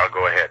 I'll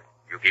go ahead.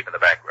 You keep in the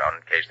background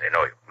in case they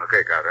know you.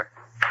 Okay, Carter.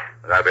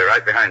 But I'll be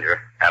right behind you.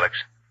 Alex,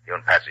 you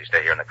and Patsy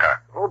stay here in the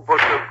car. Oh,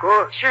 but of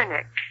course. Sure,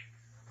 Nick.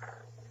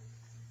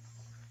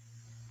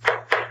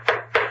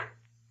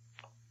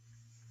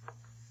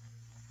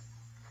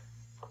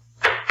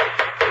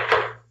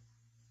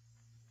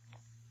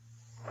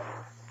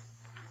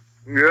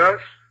 Yes?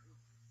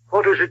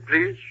 What is it,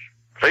 please?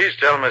 Please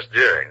tell Miss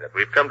Deering that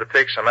we've come to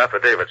take some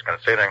affidavits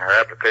concerning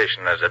her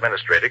application as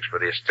administratrix for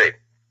the estate.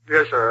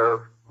 Yes,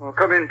 sir. Well,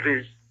 come in,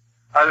 please.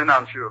 I'll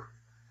announce you.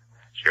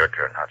 It's your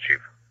turn now, Chief.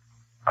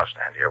 I'll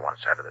stand here one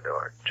side of the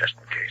door, just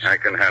in case. I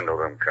can handle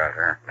them,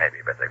 Carter. Maybe,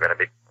 but they're going to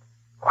be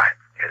quiet.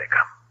 Here they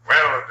come.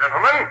 Well,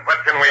 gentlemen,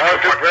 what can we Now,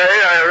 do? Dupre,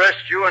 I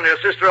arrest you and your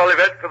sister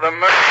Olivette for the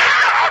murder.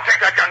 I'll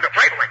take that gun to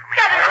fight with me.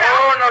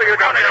 Oh, no, you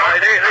don't, young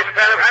lady. This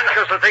pair of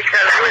handcuffs will take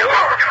care of you.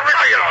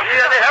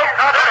 Need any help,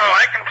 Carter? No,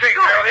 I can take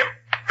care of him.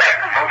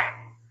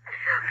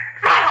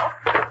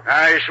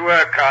 Nice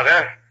work,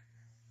 Carter.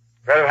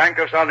 Pair of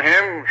handcuffs on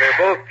him. They'll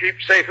both keep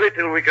safely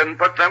till we can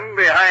put them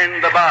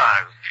behind the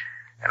bars.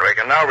 And we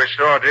can now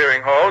restore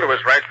Deering Hall to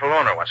its rightful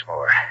owner once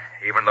more.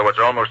 Even though it's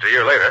almost a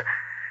year later,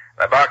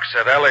 the box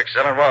that Alex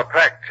Delanois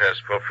packed has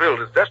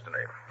fulfilled its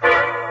destiny.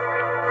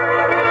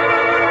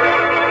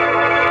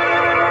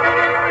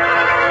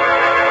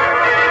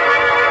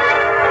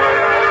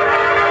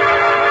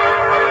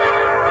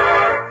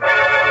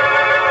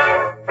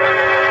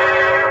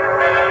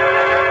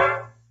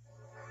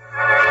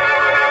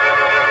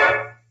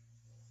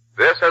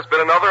 This has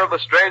been another of the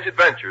strange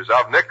adventures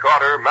of Nick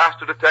Carter,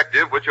 Master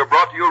Detective, which are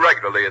brought to you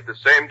regularly at the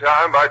same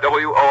time by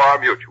WOR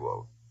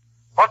Mutual.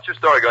 What's your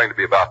story going to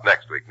be about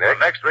next week, Nick? Well,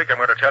 next week I'm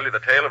going to tell you the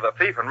tale of the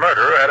thief and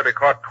murderer who had to be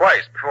caught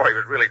twice before he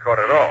was really caught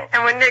at all.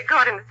 And when Nick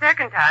caught him the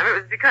second time, it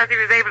was because he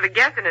was able to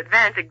guess in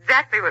advance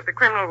exactly what the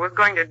criminal was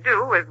going to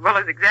do, as well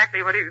as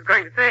exactly what he was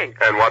going to think.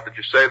 And what did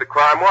you say the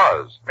crime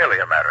was? Merely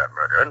a matter of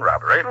murder and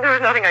robbery. There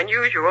was nothing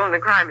unusual in the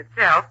crime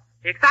itself.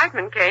 The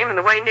excitement came in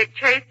the way Nick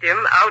chased him,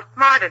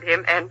 outsmarted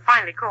him, and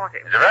finally caught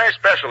him. It's a very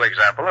special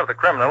example of the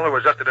criminal who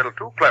was just a little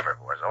too clever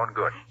for his own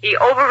good. He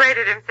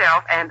overrated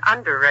himself and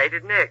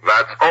underrated Nick.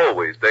 That's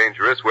always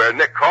dangerous where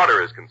Nick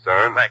Carter is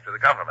concerned. Thanks to the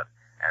compliment.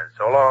 And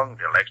so long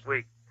till next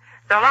week.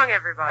 So long,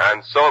 everybody.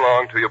 And so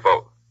long to you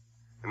both.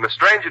 In the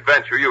strange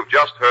adventure you've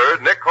just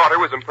heard, Nick Carter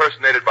was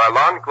impersonated by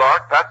Lon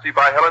Clark, Patsy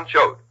by Helen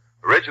Choate.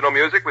 Original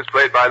music was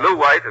played by Lou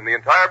White, and the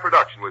entire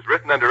production was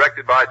written and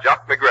directed by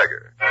Jock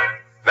McGregor.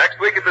 Next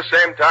week at the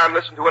same time,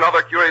 listen to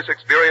another curious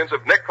experience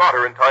of Nick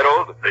Carter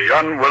entitled The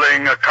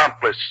Unwilling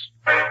Accomplice,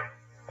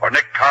 or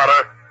Nick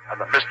Carter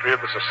and the Mystery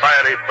of the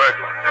Society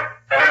Burglar.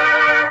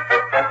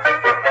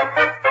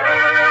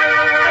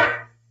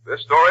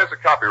 This story is a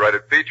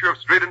copyrighted feature of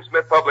Street and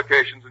Smith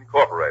Publications,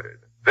 Incorporated.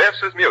 This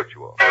is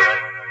Mutual.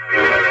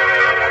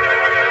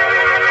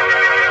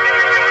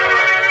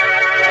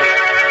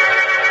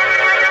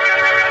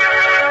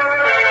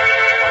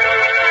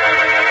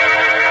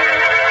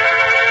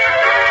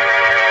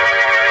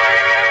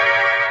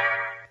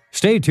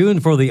 Stay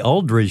tuned for The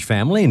Aldrich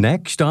Family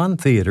next on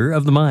Theater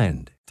of the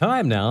Mind.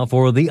 Time now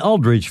for The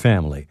Aldrich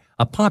Family,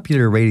 a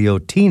popular radio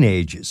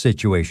teenage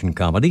situation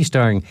comedy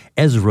starring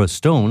Ezra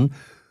Stone,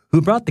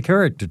 who brought the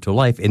character to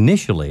life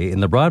initially in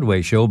the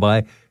Broadway show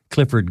by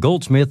Clifford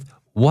Goldsmith,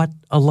 What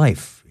a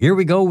Life. Here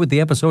we go with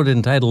the episode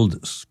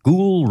entitled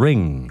School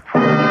Ring.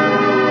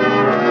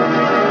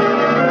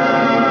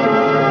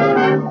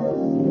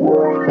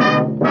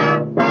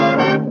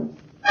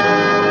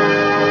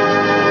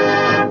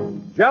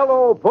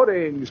 Jell-O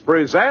Puddings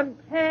present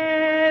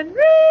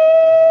Henry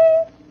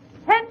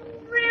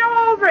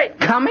Aldrich.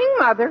 Coming,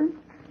 Mother.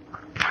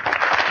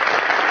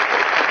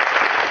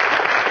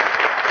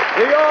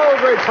 The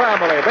Aldrich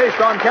Family,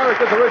 based on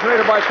characters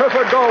originated by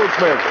Clifford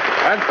Goldsmith,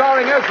 and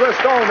starring Ezra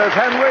Stone as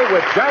Henry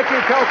with Jackie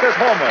Kelk as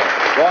Homer.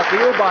 Brought to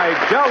you by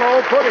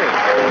Jell-O Puddings.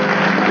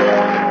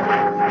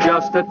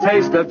 Just a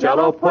taste of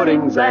Jell-O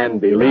puddings,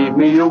 and believe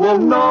me, you will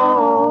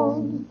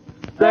know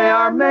they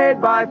are made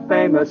by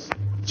famous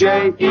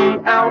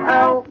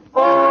Jell-O.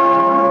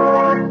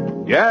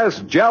 Yes,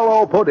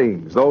 Jell-O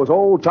Puddings, those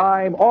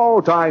old-time,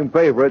 all-time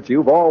favorites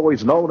you've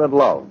always known and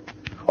loved.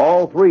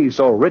 All three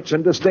so rich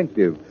and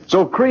distinctive,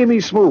 so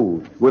creamy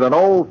smooth, with an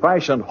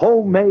old-fashioned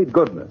homemade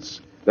goodness.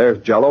 There's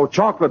Jell-O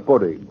chocolate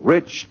pudding,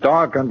 rich,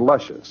 dark, and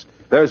luscious.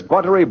 There's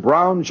buttery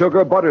brown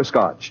sugar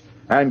butterscotch,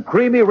 and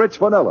creamy rich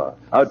vanilla,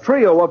 a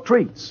trio of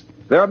treats.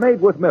 They're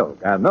made with milk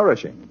and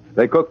nourishing.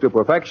 They cook to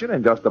perfection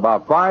in just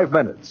about 5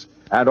 minutes.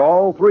 And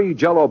all three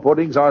Jell-O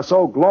puddings are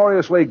so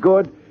gloriously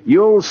good,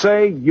 you'll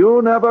say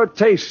you never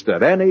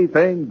tasted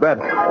anything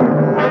better.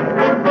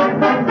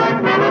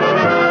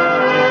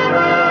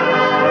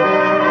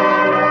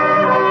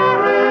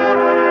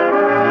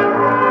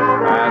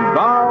 And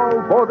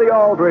now for the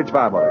Aldrich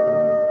Family.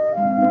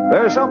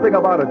 There's something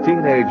about a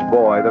teenage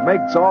boy that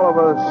makes all of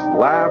us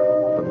laugh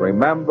and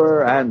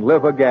remember and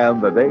live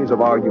again the days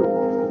of our youth.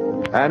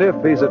 And if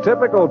he's a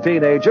typical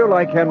teenager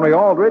like Henry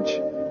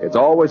Aldrich, it's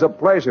always a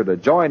pleasure to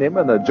join him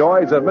in the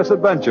joys and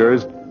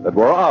misadventures that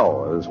were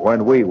ours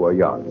when we were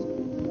young.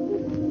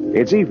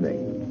 It's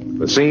evening.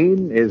 The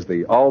scene is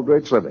the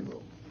Aldrich living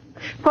room.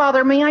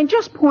 Father, may I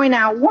just point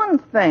out one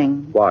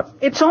thing? What?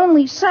 It's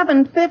only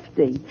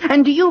 $7.50.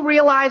 And do you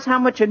realize how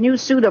much a new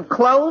suit of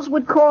clothes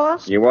would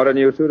cost? You want a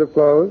new suit of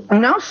clothes?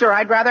 No, sir.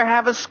 I'd rather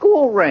have a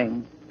school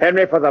ring.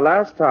 Henry, for the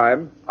last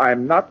time,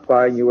 I'm not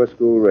buying you a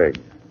school ring.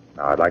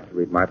 Now, I'd like to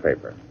read my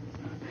paper.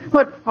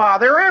 But,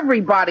 Father,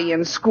 everybody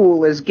in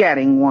school is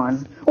getting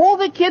one. All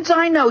the kids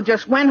I know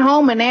just went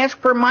home and asked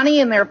for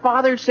money, and their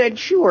father said,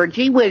 sure,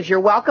 gee whiz, you're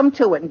welcome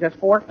to it, and just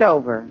forked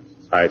over.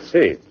 I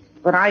see.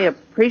 But I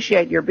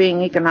appreciate your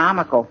being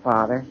economical,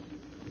 Father.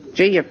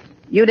 Gee, if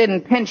you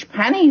didn't pinch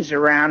pennies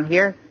around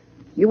here,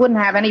 you wouldn't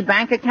have any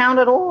bank account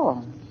at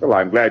all. Well,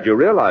 I'm glad you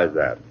realize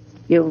that.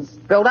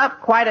 You've built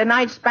up quite a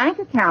nice bank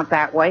account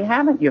that way,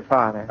 haven't you,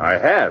 Father? I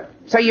have.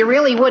 So you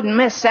really wouldn't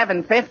miss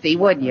 $7.50,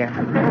 would you?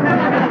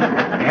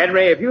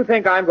 Henry, if you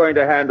think I'm going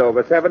to hand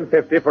over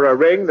 $7.50 for a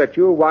ring that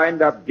you'll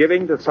wind up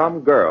giving to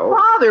some girl...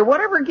 Father,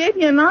 whatever gave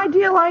you an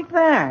idea like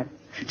that?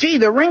 Gee,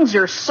 the rings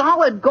are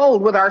solid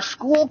gold with our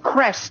school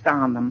crest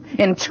on them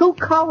in 2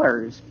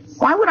 colors.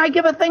 Why would I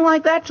give a thing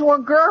like that to a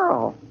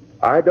girl?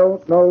 I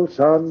don't know,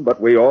 son, but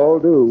we all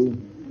do.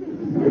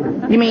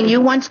 You mean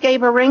you once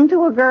gave a ring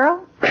to a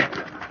girl?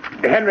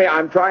 Henry,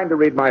 I'm trying to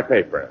read my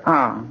paper.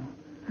 Oh.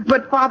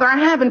 But, Father, I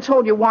haven't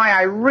told you why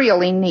I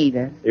really need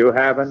it. You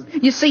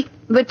haven't? You see,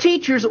 the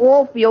teachers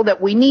all feel that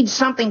we need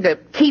something to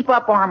keep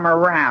up our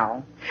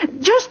morale.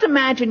 Just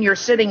imagine you're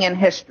sitting in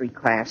history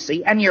class,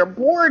 see, and you're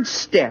bored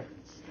stiff,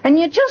 and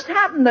you just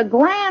happen to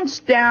glance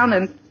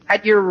down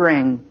at your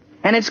ring,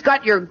 and it's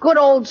got your good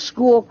old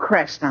school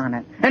crest on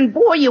it. And,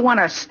 boy, you want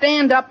to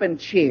stand up and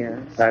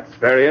cheer. That's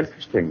very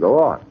interesting. Go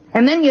on.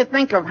 And then you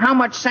think of how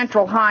much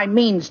Central High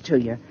means to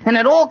you, and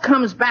it all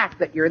comes back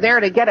that you're there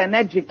to get an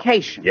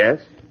education. Yes?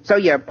 So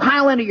you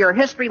pile into your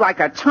history like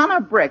a ton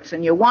of bricks,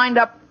 and you wind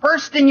up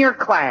first in your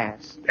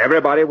class.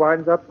 Everybody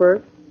winds up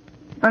first?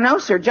 Oh, no,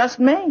 sir, just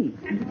me.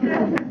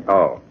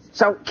 Oh.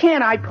 So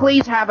can't I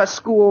please have a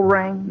school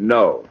ring?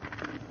 No.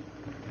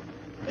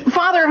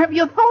 Father, have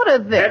you thought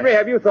of this? Henry,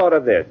 have you thought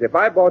of this? If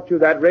I bought you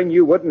that ring,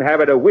 you wouldn't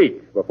have it a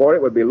week before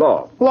it would be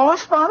lost.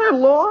 Lost, Father?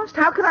 Lost?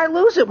 How could I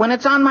lose it when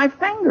it's on my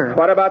finger?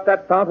 What about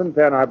that fountain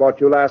pen I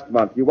bought you last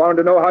month? You wanted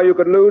to know how you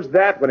could lose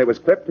that when it was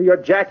clipped to your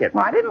jacket.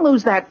 Well, I didn't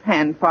lose that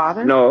pen,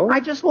 Father. No? I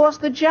just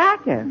lost the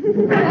jacket.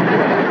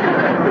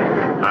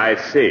 I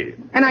see.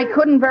 And I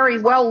couldn't very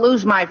well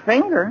lose my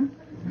finger.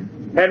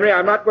 Henry,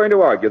 I'm not going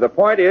to argue. The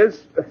point is,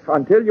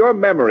 until your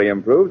memory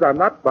improves, I'm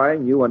not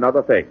buying you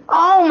another thing.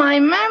 Oh,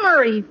 my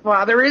memory,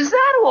 Father. Is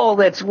that all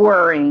that's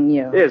worrying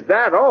you? Is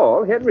that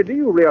all? Henry, do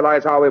you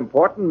realize how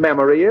important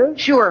memory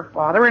is? Sure,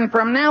 Father. And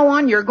from now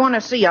on, you're going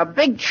to see a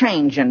big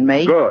change in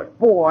me. Good.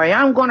 Boy,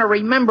 I'm going to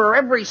remember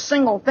every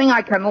single thing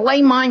I can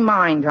lay my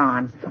mind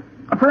on.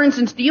 For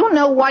instance, do you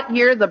know what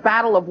year the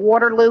Battle of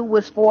Waterloo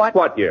was fought?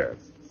 What year?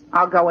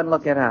 I'll go and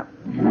look it up.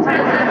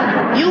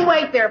 You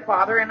wait there,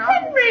 Father, and I'll...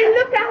 Henry,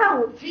 look out!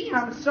 Oh, gee,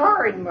 I'm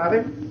sorry,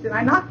 Mother. Did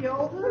I knock you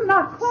over?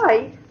 Not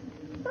quite.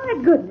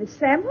 My goodness,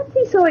 Sam, what's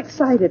he so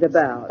excited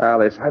about?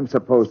 Alice, I'm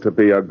supposed to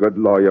be a good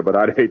lawyer, but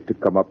I'd hate to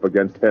come up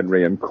against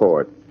Henry in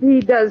court. He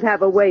does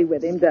have a way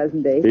with him,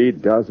 doesn't he? He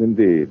does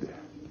indeed.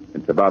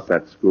 It's about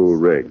that school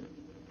ring.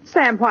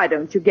 Sam, why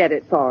don't you get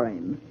it for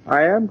him?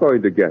 I am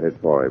going to get it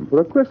for him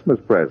for a Christmas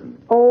present.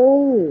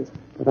 Oh.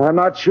 But I'm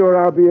not sure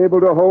I'll be able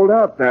to hold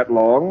out that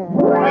long.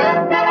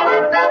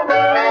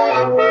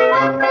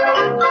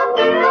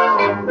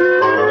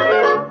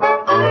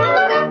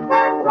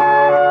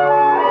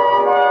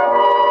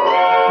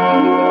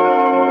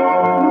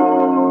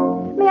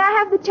 May I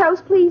have the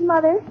toast, please,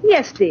 Mother?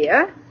 Yes,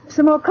 dear.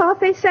 Some more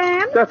coffee,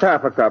 Sam? Just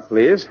half a cup,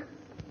 please.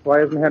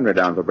 Why isn't Henry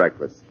down for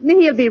breakfast?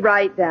 He'll be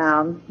right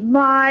down.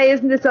 My,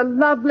 isn't this a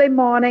lovely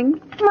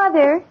morning?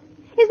 Mother,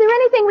 is there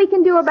anything we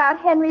can do about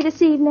Henry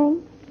this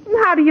evening?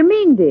 How do you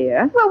mean,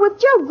 dear? Well, with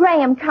Joe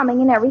Graham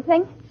coming and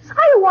everything,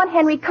 I don't want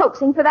Henry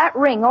coaxing for that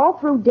ring all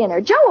through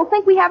dinner. Joe will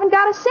think we haven't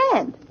got a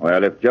cent.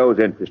 Well, if Joe's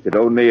interested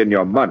only in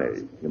your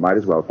money, you might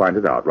as well find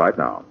it out right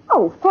now.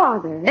 Oh,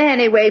 Father.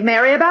 Anyway,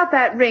 Mary, about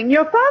that ring,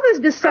 your father's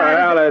decided...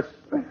 Alice.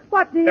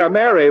 What, dear?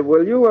 Mary,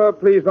 will you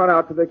please run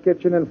out to the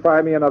kitchen and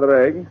fry me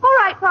another egg? All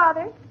right,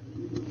 Father.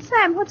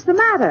 Sam, what's the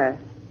matter?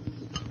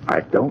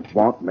 I don't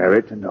want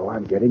Mary to know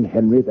I'm getting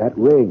Henry that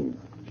ring.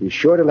 She's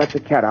sure to let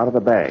the cat out of the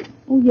bag.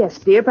 Oh, yes,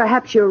 dear,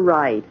 perhaps you're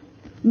right.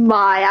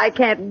 My, I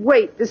can't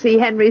wait to see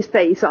Henry's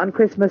face on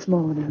Christmas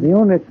morning. The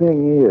only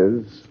thing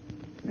is,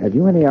 have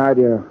you any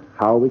idea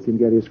how we can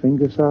get his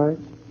finger size?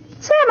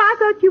 Sam, I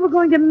thought you were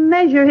going to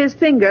measure his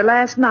finger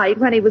last night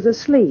when he was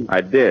asleep.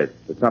 I did,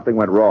 but something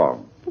went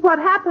wrong. What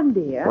happened,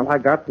 dear? Well, I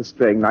got the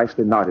string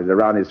nicely knotted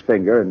around his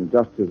finger, and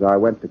just as I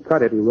went to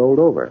cut it, he rolled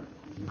over.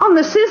 On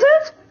the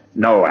scissors?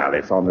 No,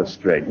 Alice, on the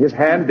string. His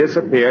hand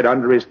disappeared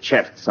under his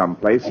chest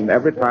someplace, and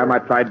every time I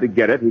tried to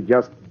get it, he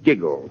just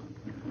giggled.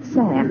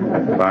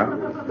 Sam.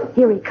 What?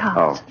 Here he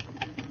comes. Oh.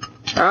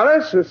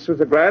 Alice, this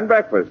was a grand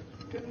breakfast.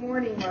 Good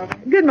morning, Mother.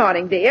 Good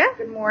morning, dear.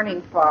 Good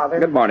morning, Father.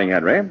 Good morning,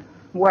 Henry.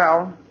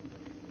 Well,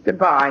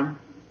 goodbye.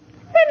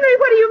 Henry,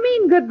 what do you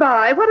mean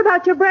goodbye? What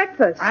about your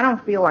breakfast? I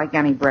don't feel like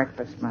any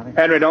breakfast, Mother.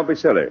 Henry, don't be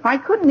silly. I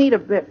couldn't eat a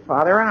bit,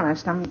 Father,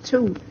 honest. I'm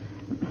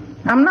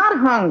not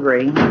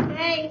hungry.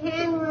 Hey,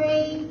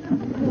 Henry.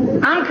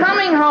 I'm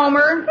coming,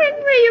 Homer.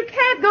 Henry, you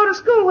can't go to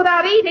school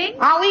without eating.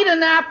 I'll eat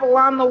an apple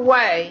on the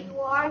way. You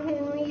are,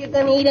 Henry? You're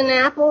going to eat an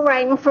apple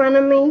right in front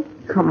of me?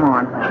 Come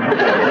on.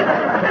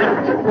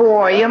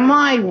 Boy, you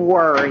might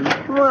worry.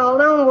 Well,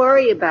 don't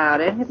worry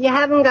about it. If you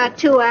haven't got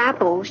 2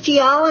 apples,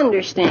 gee, I'll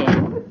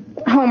understand.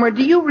 Homer,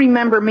 do you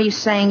remember me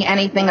saying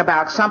anything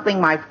about something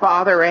my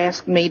father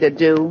asked me to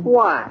do?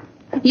 What?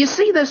 You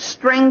see this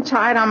string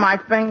tied on my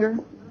finger?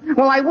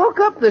 Well, I woke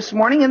up this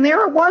morning, and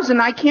there it was, and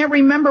I can't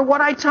remember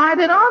what I tied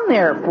it on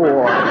there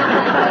for. Oh,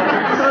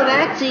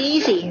 that's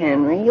easy,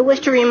 Henry. It was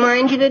to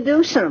remind you to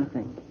do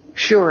something.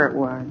 Sure it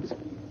was.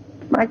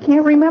 But I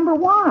can't remember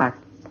what.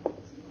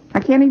 I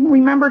can't even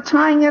remember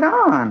tying it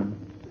on.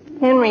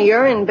 Henry,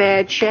 you're in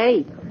bad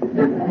shape.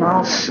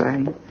 I'll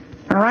say.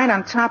 And right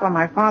on top of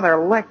my father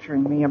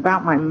lecturing me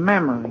about my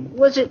memory.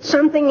 Was it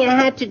something you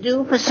had to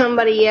do for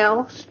somebody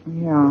else?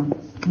 Yeah.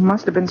 It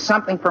must have been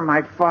something for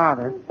my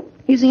father.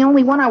 He's the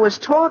only one I was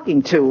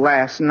talking to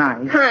last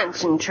night.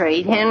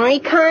 Concentrate, Henry,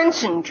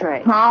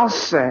 concentrate. I'll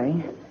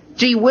say.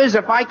 Gee whiz,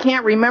 if I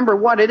can't remember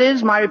what it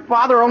is, my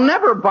father will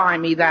never buy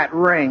me that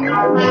ring.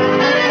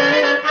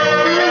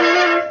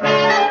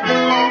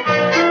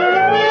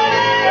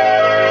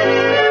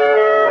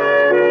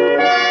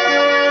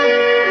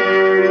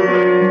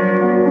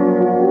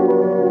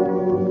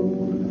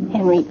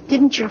 Henry,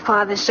 didn't your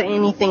father say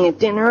anything at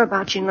dinner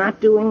about you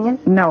not doing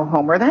it? No,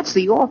 Homer, that's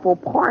the awful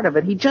part of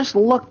it. He just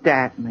looked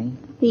at me.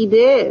 He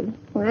did?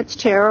 Well, that's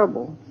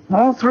terrible.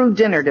 All through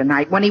dinner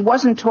tonight, when he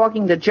wasn't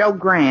talking to Joe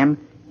Graham,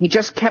 he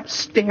just kept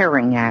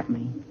staring at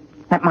me.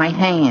 At my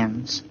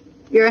hands.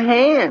 Your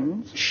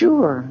hands?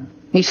 Sure.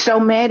 He's so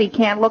mad he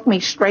can't look me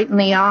straight in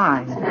the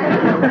eye.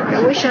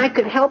 I wish I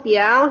could help you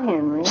out,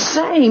 Henry.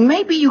 Say,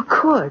 maybe you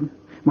could.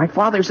 My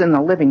father's in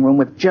the living room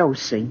with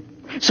Josie.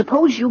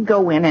 Suppose you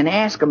go in and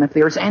ask him if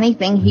there's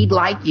anything he'd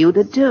like you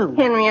to do.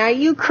 Henry, are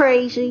you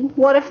crazy?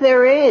 What if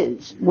there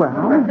is?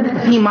 Well,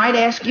 he might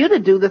ask you to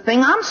do the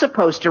thing I'm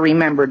supposed to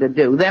remember to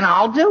do. Then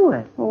I'll do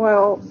it.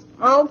 Well,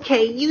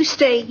 okay, you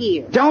stay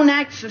here. Don't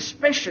act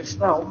suspicious,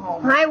 though,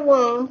 Homer. I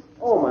won't.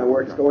 Oh, my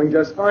work's going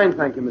just fine,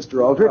 thank you,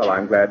 Mr. Aldrich. Well,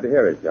 I'm glad to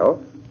hear it,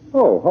 Joe.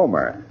 Oh,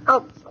 Homer.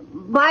 Oh,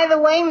 by the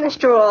way,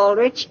 Mr.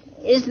 Aldrich,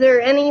 is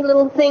there any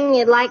little thing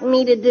you'd like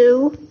me to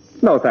do?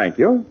 No, thank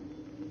you.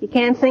 You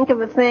can't think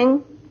of a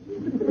thing?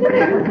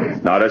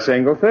 Not a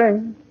single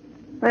thing.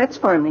 That's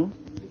funny.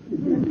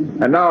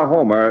 And now,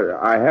 Homer,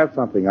 I have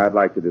something I'd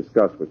like to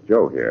discuss with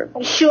Joe here.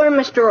 Sure,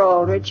 Mr.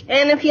 Aldrich.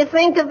 And if you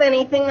think of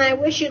anything, I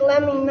wish you'd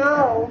let me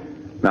know.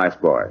 Nice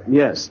boy.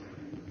 Yes.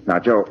 Now,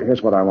 Joe,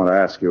 here's what I want to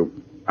ask you.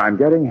 I'm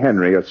getting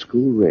Henry a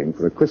school ring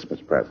for a Christmas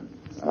present.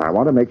 And I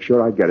want to make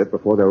sure I get it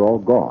before they're all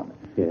gone.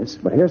 Yes.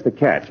 But here's the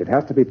catch. It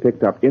has to be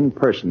picked up in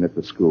person at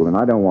the school, and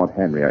I don't want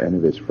Henry or any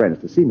of his friends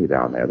to see me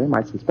down there. They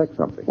might suspect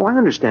something. Well, I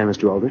understand,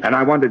 Mr. Aldrich. And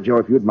I wondered, Joe,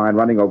 if you'd mind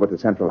running over to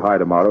Central High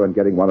tomorrow and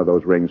getting one of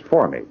those rings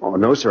for me. Oh,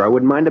 no, sir. I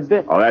wouldn't mind a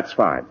bit. Oh, that's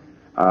fine.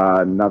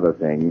 Another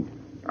thing.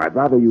 I'd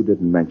rather you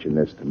didn't mention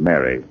this to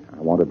Mary.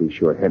 I want to be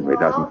sure Henry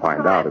doesn't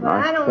find out. And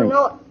I don't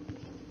know.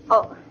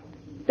 Oh,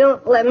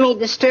 don't let me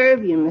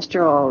disturb you,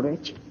 Mr.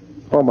 Aldrich.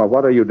 Homer,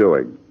 what are you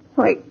doing?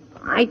 Wait,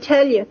 I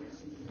tell you,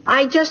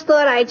 I just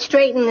thought I'd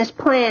straighten this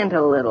plant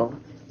a little.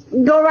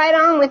 Go right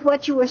on with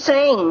what you were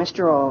saying,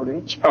 Mr.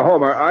 Aldrich.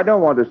 Homer, I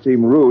don't want to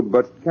seem rude,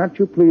 but can't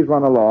you please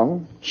run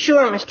along?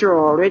 Sure, Mr.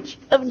 Aldrich.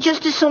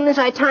 Just as soon as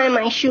I tie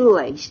my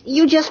shoelace.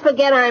 You just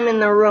forget I'm in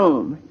the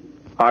room.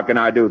 How can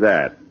I do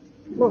that?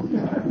 Well,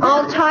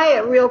 I'll tie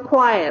it real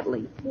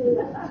quietly.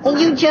 And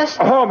you just...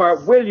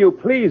 Homer, will you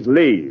please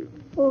leave?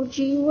 Oh,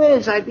 gee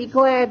whiz, I'd be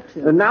glad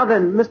to. Now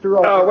then, Mr.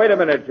 Aldrich. Oh, wait a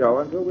minute, Joe,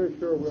 until we're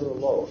sure we're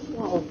alone.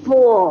 Oh,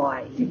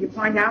 boy. Did you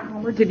find out,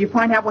 Homer? Did you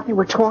find out what they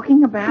were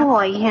talking about?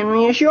 Boy,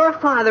 Henry, is your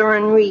father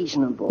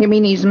unreasonable? You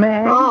mean he's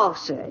mad? I'll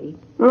say.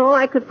 And all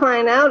I could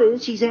find out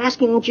is he's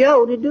asking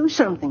Joe to do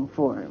something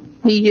for him.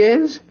 He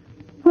is?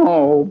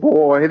 Oh,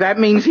 boy, that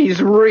means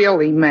he's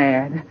really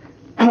mad.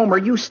 Homer,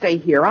 you stay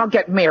here. I'll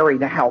get Mary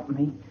to help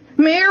me.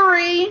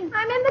 Mary! I'm in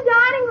the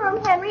dining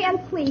room, Henry, and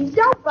please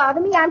don't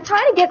bother me. I'm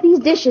trying to get these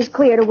dishes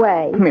cleared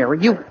away. Mary,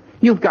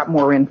 you've got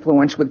more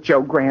influence with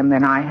Joe Graham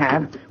than I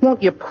have.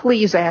 Won't you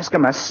please ask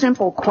him a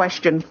simple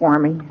question for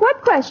me? What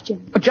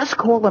question? Just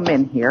call him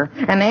in here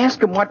and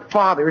ask him what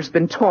Father's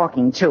been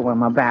talking to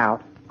him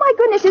about. My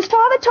goodness, is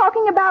Father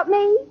talking about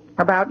me?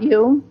 About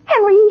you?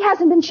 Henry, he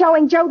hasn't been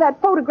showing Joe that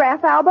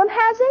photograph album,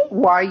 has he?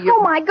 Why, you...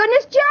 Oh, my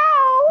goodness,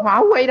 Joe!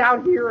 I'll wait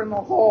out here in the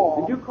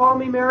hall. Did you call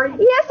me, Mary?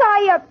 Yes,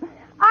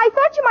 I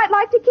thought you might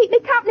like to keep me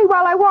company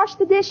while I wash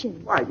the dishes.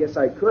 Well, I guess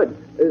I could.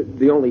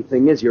 The only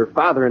thing is, your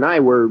father and I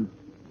were...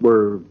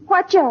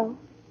 What, Joe?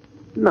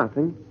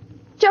 Nothing.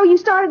 Joe, you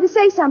started to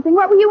say something.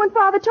 What were you and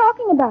Father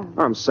talking about?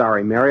 I'm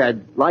sorry, Mary.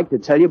 I'd like to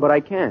tell you, but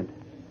I can't.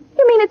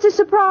 You mean it's a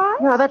surprise?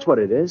 Yeah, that's what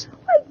it is.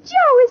 Why,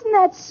 Joe, isn't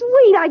that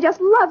sweet? I just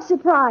love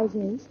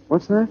surprises.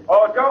 What's that?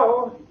 Oh,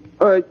 Joe.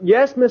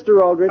 Yes,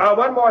 Mr. Aldrich.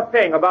 One more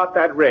thing about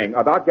that ring,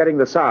 about getting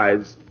the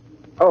size.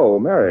 Oh,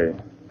 Mary.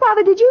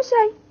 Father, did you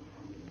say...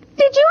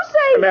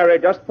 Mary,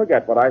 just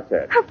forget what I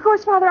said. Of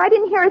course, Father, I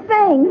didn't hear a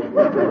thing.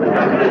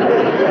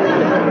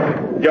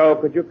 Joe,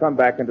 could you come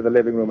back into the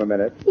living room a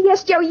minute?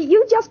 Yes, Joe,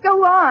 you just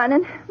go on.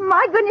 And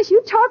my goodness,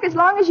 you talk as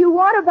long as you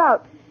want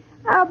about...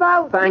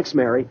 Thanks,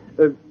 Mary.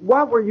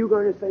 What were you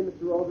going to say,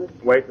 Mr. Aldrich?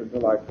 Wait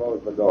until I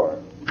close the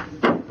door.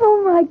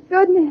 Oh, my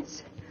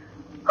goodness.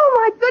 Oh,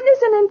 my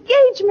goodness, an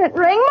engagement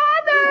ring.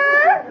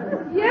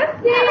 Mother!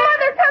 Yes, dear?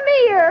 Mother, come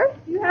here.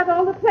 You have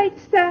all the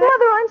plates stacked?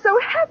 Mother, I'm so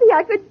happy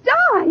I could die.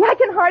 I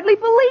can hardly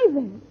believe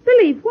it.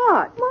 Believe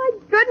what? My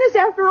goodness,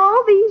 after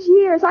all these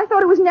years, I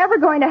thought it was never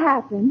going to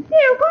happen.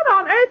 Dear, what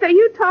on earth are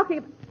you talking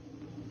about?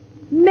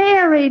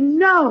 Mary,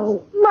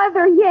 no.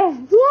 Mother, yes.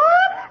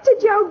 What? To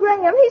Joe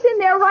Graham. He's in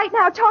there right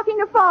now talking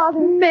to Father.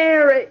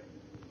 Mary,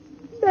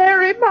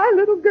 my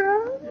little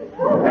girl.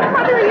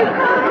 Mother, are you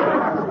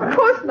crying? Of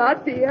course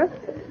not, dear.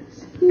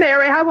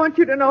 Mary, I want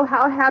you to know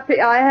how happy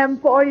I am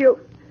for you.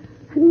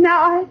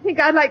 Now I think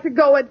I'd like to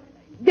go and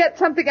get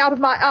something out of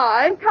my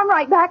eye. Come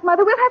right back,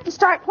 Mother. We'll have to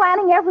start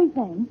planning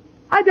everything.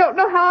 I don't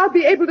know how I'll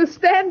be able to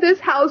stand this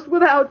house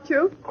without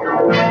you.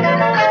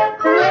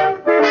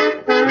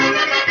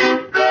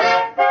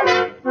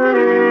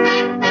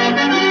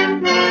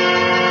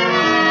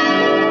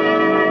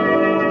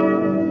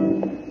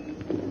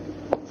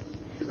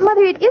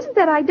 Mother, it isn't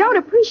that I don't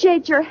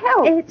appreciate your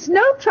help. It's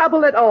no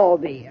trouble at all,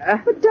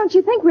 dear. But don't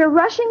you think we're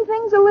rushing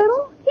things a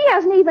little? He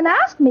hasn't even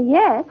asked me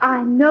yet.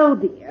 I know,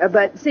 dear,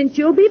 but since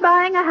you'll be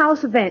buying a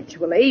house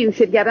eventually, you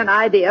should get an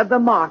idea of the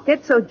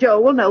market so Joe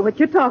will know what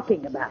you're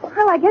talking about.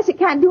 Well, I guess it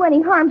can't do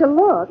any harm to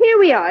look. Here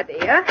we are,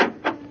 dear.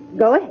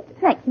 Go ahead.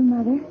 Thank you,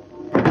 Mother.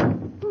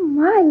 Oh,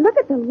 my, look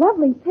at the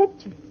lovely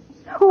pictures.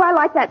 Oh, I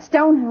like that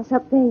stone house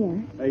up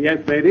there.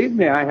 Yes, ladies,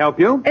 may I help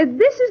you?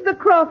 This is the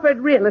Crawford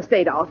Real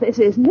Estate Office,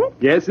 isn't it?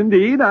 Yes,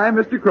 indeed. I'm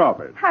Mr.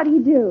 Crawford. How do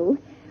you do?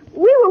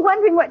 We were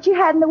wondering what you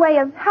had in the way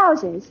of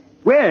houses.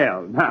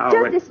 Well, now...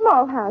 Just a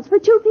small house for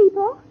 2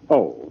 people.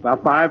 Oh,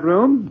 about 5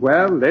 rooms?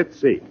 Well, let's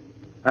see.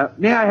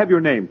 May I have your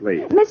name,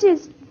 please?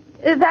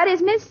 That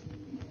is Miss...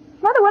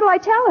 Mother, what do I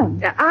tell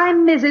him?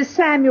 I'm Mrs.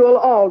 Samuel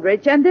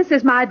Aldrich, and this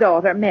is my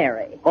daughter,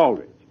 Mary.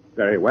 Aldrich.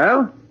 Very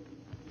well.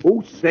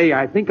 Oh, say,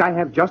 I think I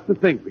have just the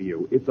thing for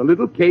you. It's a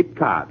little Cape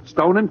Cod,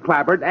 stone and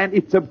clapboard, and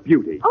it's a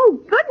beauty. Oh,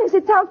 goodness,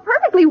 it sounds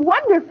perfectly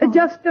wonderful.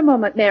 Just a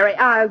moment, Mary.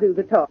 I'll do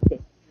the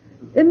talking.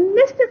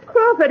 Mr.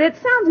 Crawford, it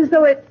sounds as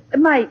though it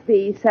might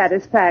be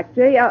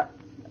satisfactory.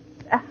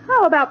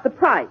 How about the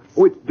price?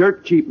 Oh, it's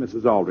dirt cheap,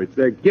 Mrs. Aldrich.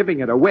 They're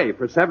giving it away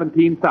for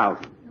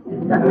 $17,000.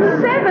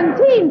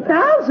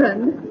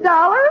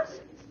 $17,000?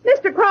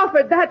 Mr.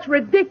 Crawford, that's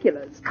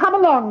ridiculous. Come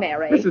along,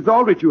 Mary. Mrs.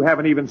 Aldrich, you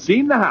haven't even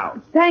seen the house.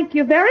 Thank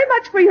you very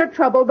much for your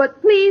trouble, but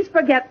please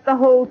forget the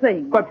whole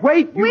thing. But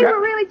wait, We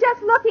were really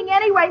just looking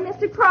anyway,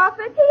 Mr.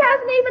 Crawford. He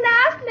hasn't even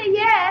asked me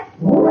yet.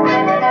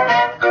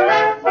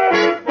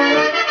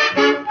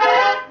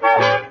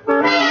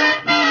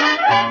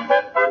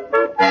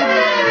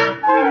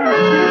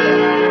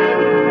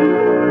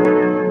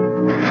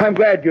 I'm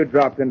glad you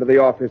dropped into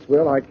the office,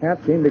 Will. I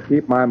can't seem to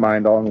keep my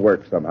mind on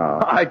work somehow.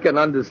 I can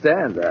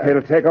understand that.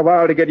 It'll take a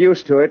while to get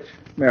used to it.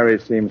 Mary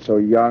seems so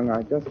young,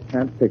 I just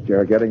can't picture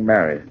her getting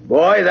married.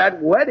 Boy,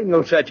 that wedding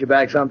will set you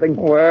back something.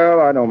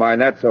 Well, I don't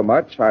mind that so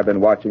much. I've been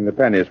watching the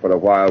pennies for a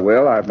while,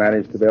 Will. I've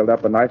managed to build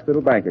up a nice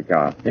little bank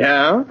account.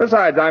 Yeah?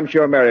 Besides, I'm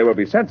sure Mary will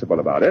be sensible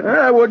about it.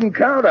 I wouldn't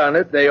count on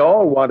it. They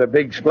all want a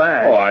big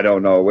splash. Oh, I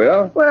don't know,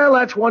 Will. Well,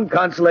 that's one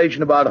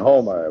consolation about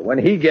Homer. When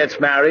he gets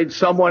married,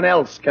 someone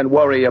else can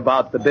worry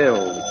about the bills.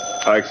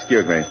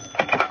 Excuse me.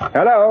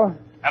 Hello?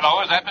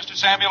 Hello, is that Mr.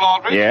 Samuel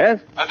Aldrich? Yes?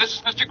 This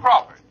is Mr.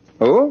 Crawford.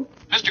 Who?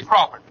 Mr.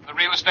 Crawford from the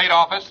real estate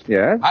office.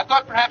 Yes? I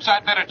thought perhaps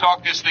I'd better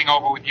talk this thing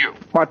over with you.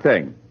 What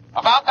thing?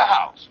 About the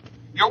house.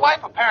 Your wife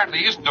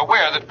apparently isn't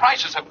aware that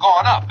prices have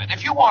gone up, and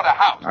if you want a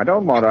house... I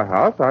don't want a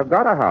house. I've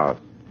got a house.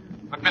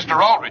 But,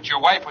 Mr. Aldrich, your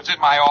wife was in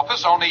my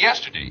office only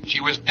yesterday. She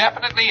was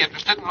definitely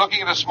interested in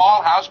looking at a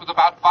small house with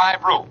about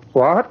 5 rooms.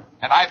 What?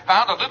 And I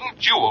found a little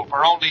jewel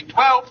for only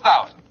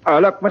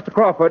 $12,000. Look, Mr.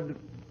 Crawford,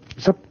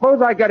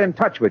 suppose I get in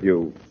touch with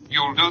you.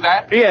 You'll do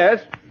that?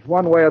 Yes,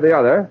 one way or the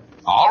other.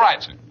 All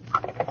right, sir.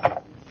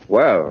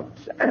 Well,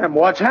 Sam,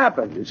 what's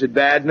happened? Is it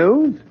bad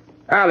news?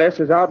 Alice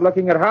is out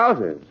looking at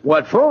houses.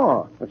 What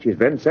for? Well, she's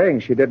been saying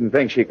she didn't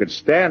think she could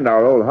stand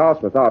our old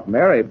house without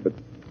Mary, but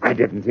I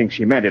didn't think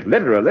she meant it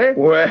literally.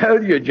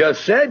 Well, you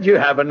just said you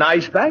have a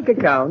nice bank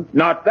account.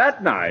 Not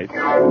that nice.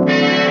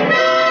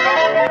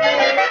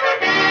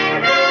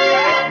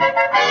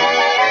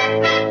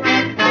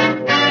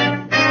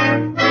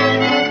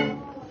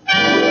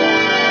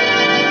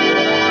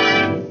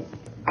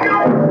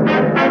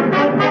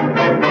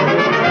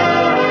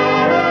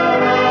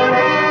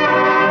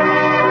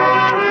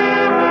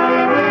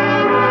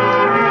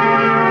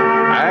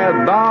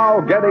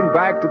 Getting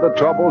back to the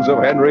troubles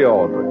of Henry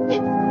Aldrich.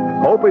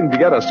 Hoping to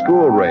get a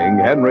school ring,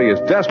 Henry is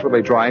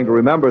desperately trying to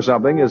remember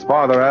something his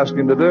father asked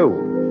him to do.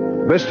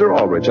 Mr.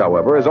 Aldrich,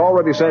 however, has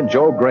already sent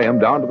Joe Graham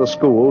down to the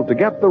school to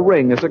get the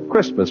ring as a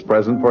Christmas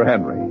present for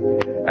Henry.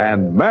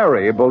 And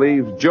Mary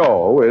believes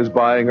Joe is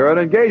buying her an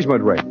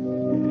engagement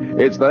ring.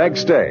 It's the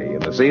next day,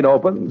 and the scene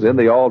opens in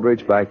the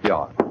Aldrich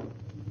backyard.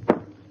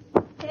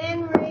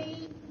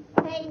 Henry!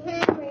 Hey,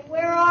 Henry,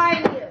 where are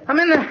you? I'm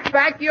in the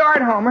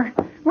backyard, Homer.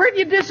 Where'd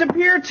you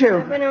disappear to?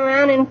 I've been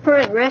around in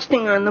front,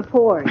 resting on the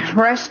porch.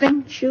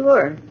 Resting?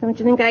 Sure. Don't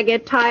you think I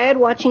get tired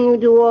watching you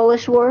do all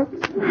this work?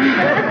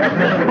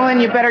 Well, then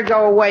you better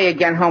go away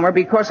again, Homer,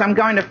 because I'm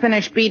going to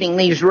finish beating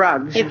these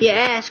rugs. If you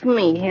ask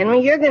me,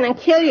 Henry, you're going to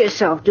kill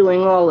yourself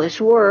doing all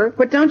this work.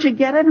 But don't you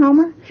get it,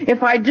 Homer?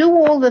 If I do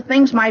all the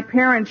things my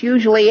parents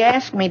usually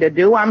ask me to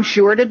do, I'm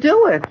sure to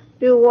do it.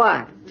 Do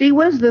what? Gee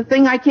whiz, the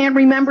thing I can't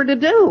remember to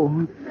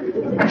do.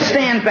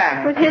 Stand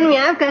back. But, Henry,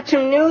 I've got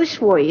some news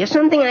for you.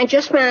 Something I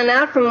just found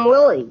out from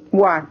Willie.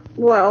 What?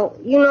 Well,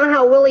 you know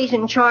how Willie's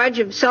in charge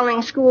of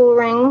selling school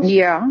rings?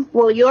 Yeah.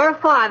 Well, your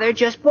father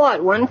just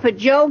bought one for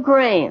Joe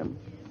Graham.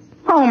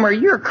 Homer,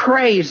 you're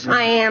crazy.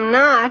 I am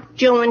not.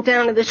 Joe went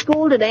down to the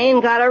school today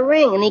and got a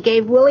ring, and he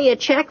gave Willie a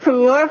check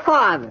from your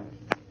father.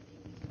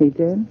 He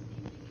did?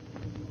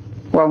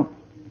 Well,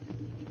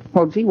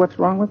 gee, what's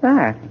wrong with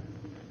that?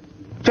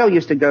 Joe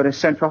used to go to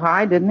Central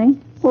High, didn't he?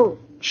 Well,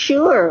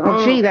 sure.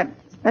 Oh, gee,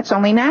 that's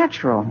only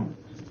natural.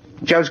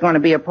 Joe's going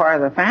to be a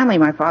part of the family.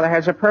 My father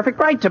has a perfect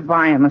right to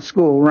buy him a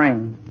school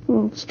ring.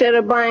 Instead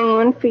of buying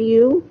one for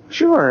you?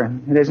 Sure.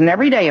 It isn't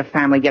every day a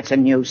family gets a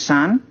new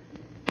son.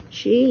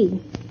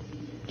 Gee.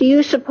 Do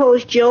you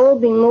suppose Joe will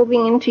be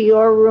moving into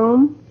your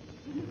room?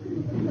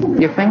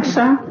 You think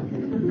so?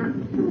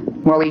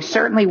 Well, he's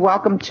certainly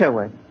welcome to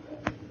it.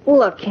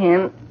 Look,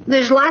 Hen,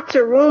 there's lots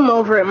of room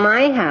over at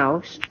my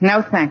house.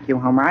 No, thank you,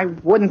 Homer. I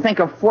wouldn't think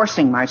of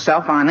forcing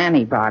myself on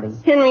anybody.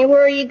 Henry,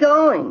 where are you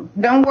going?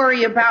 Don't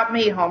worry about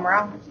me,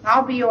 Homer.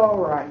 I'll be all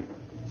right.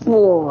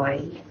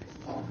 Boy,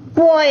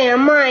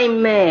 am I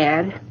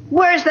mad.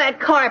 Where's that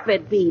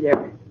carpet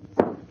beater?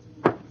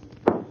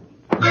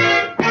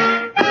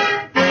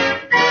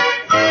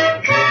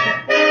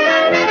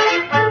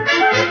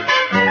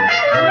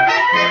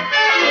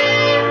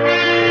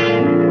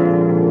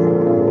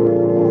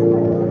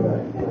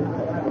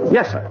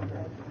 Yes, sir.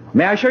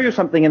 May I show you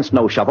something in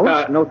snow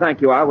shovels? No,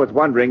 thank you. I was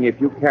wondering if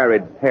you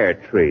carried pear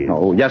trees.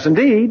 Oh, yes,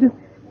 indeed.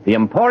 The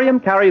Emporium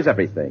carries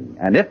everything.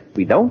 And if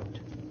we don't,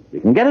 we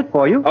can get it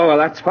for you. Oh, well,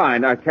 that's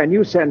fine. Can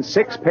you send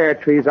 6 pear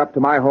trees up to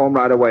my home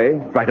right away?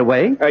 Right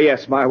away?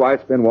 Yes, my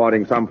wife's been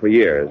wanting some for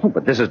years. Oh,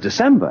 but this is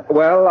December.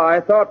 Well,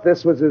 I thought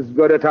this was as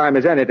good a time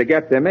as any to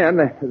get them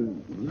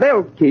in.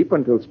 They'll keep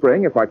until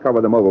spring if I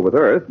cover them over with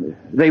earth.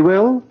 They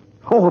will?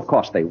 Oh, of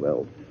course they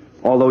will.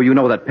 Although you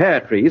know that pear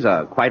trees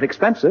are quite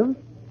expensive.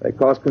 They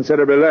cost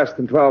considerably less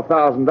than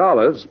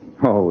 $12,000.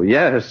 Oh,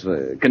 yes,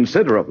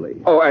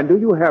 considerably. Oh, and do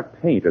you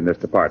have paint in this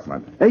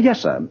department?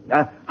 Yes, sir.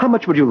 How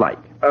much would you like?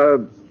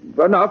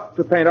 Enough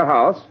to paint a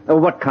house.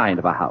 What kind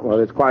of a house? Well,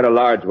 it's quite a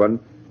large one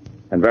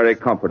and very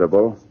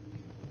comfortable.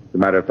 As a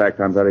matter of fact,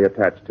 I'm very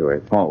attached to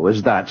it. Oh,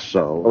 is that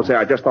so? Oh, say,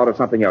 I just thought of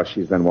something else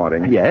she's been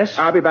wanting. Yes?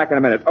 I'll be back in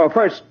a minute. Oh,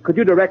 first, could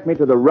you direct me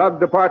to the rug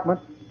department?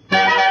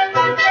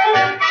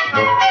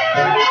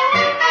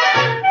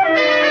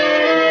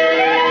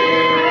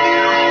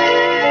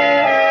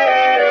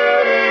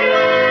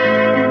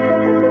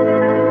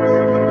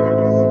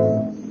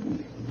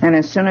 And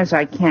as soon as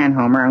I can,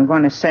 Homer, I'm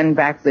going to send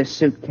back this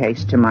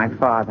suitcase to my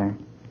father.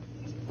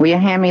 Will you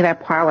hand me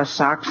that pile of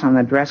socks on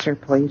the dresser,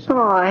 please?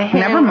 Oh,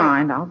 Never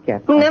mind. I'll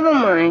get them. Never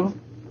mind.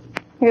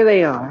 Here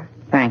they are.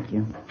 Thank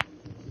you.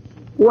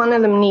 One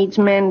of them needs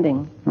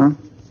mending. Huh?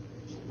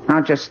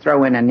 I'll just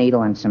throw in a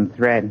needle and some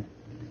thread.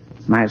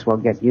 Might as well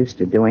get used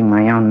to doing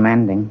my own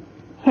mending.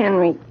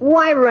 Henry,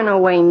 why run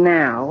away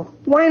now?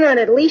 Why not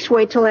at least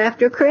wait till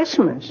after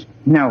Christmas?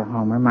 No,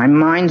 Homer. My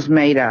mind's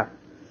made up.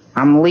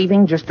 I'm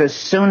leaving just as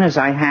soon as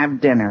I have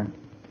dinner.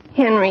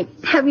 Henry,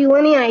 have you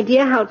any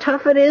idea how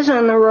tough it is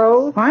on the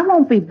road? I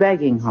won't be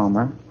begging,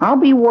 Homer. I'll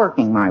be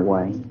working my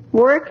way.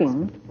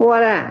 Working?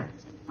 What at?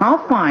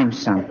 I'll find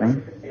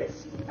something.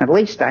 At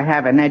least I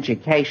have an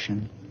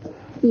education.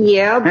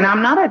 Yeah, but... And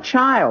I'm not a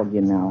child,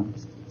 you know.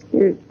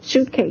 Your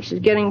suitcase is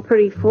getting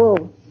pretty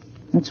full.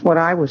 That's what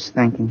I was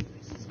thinking.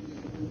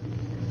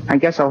 I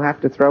guess I'll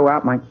have to throw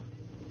out my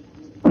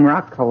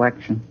rock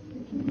collection.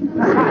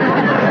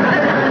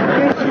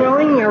 You're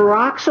throwing your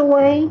rocks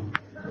away?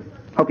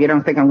 Hope you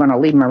don't think I'm going to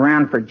leave them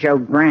around for Joe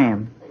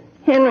Graham.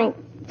 Henry,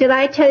 did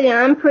I tell you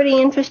I'm pretty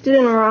interested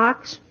in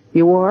rocks?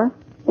 You are?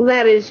 Well,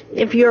 that is,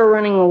 if you're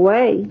running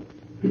away.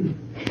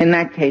 In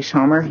that case,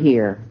 Homer,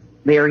 here.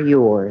 They're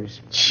yours.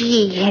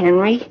 Gee,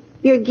 Henry,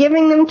 you're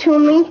giving them to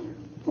me?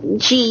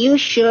 Gee, you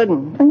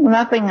shouldn't.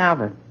 Nothing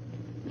of it.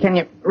 Can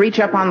you reach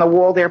up on the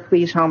wall there,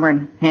 please, Homer,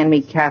 and hand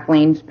me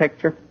Kathleen's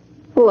picture?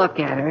 Look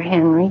at her,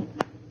 Henry.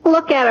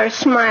 Look at her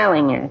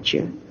smiling at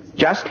you.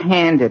 Just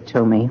hand it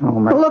to me,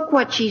 Homer. Look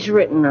what she's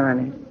written on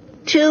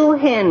it. To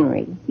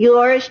Henry,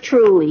 yours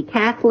truly,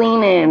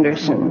 Kathleen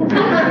Anderson.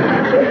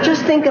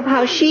 Just think of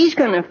how she's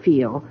going to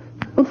feel.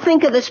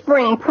 Think of the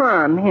spring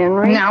prom,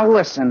 Henry. Now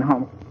listen,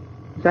 Homer.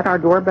 Is that our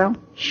doorbell?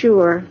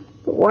 Sure.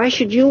 But why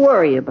should you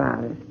worry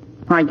about it?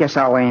 I guess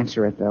I'll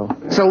answer it, though.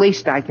 It's the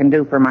least I can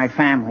do for my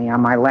family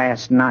on my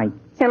last night.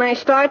 Can I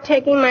start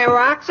taking my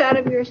rocks out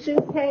of your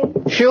suitcase?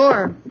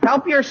 Sure.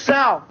 Help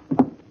yourself.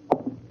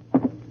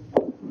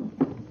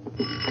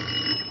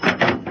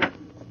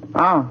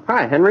 Oh.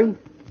 Hi, Henry.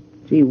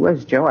 Gee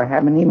whiz, Joe, I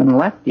haven't even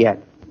left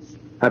yet.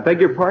 I beg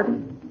your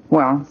pardon?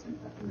 Well,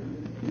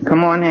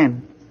 come on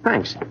in.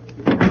 Thanks.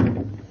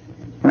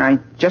 And I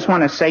just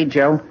want to say,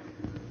 Joe,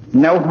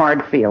 no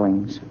hard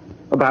feelings.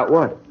 About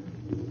what?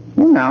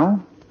 You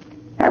know,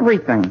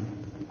 everything.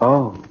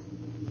 Oh.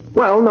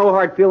 Well, no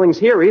hard feelings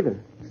here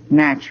either.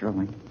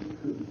 Naturally.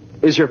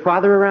 Is your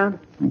father around?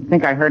 I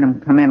think I heard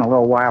him come in a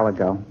little while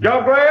ago.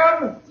 Joe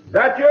Graham?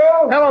 That you?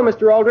 Hello,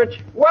 Mr. Aldrich.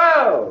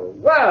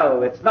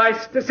 Well, it's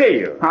nice to see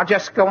you. I'll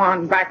just go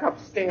on back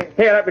upstairs.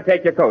 Here, let me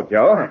take your coat,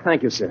 Joe.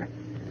 Thank you, sir.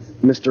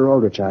 Mr.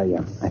 Aldrich, I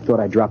thought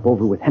I'd drop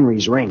over with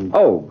Henry's ring.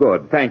 Oh,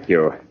 good. Thank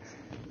you.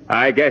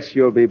 I guess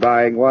you'll be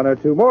buying 1 or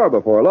 2 more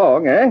before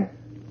long, eh?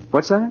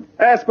 What's that?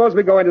 Suppose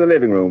we go into the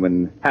living room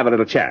and have a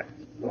little chat.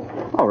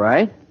 All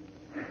right.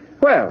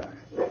 Well,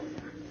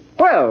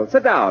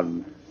 sit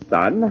down,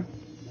 son.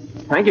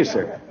 Thank you,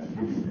 sir.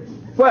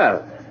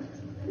 Well,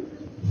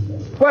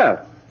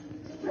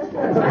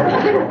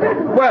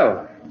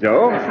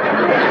 Joe.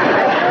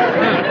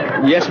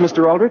 Yes,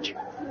 Mr. Aldrich?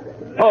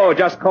 Oh,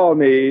 just call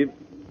me...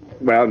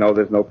 Well, no,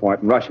 there's no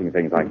point in rushing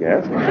things, I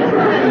guess.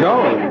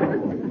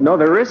 No,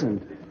 there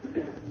isn't.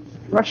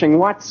 Rushing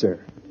what, sir?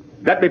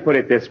 Let me put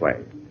it this way.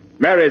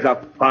 Mary's a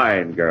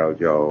fine girl,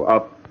 Joe.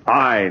 A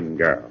fine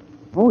girl.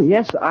 Oh,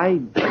 yes, I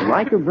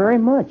like her very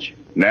much.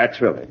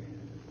 Naturally.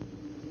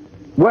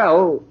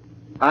 Well,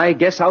 I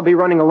guess I'll be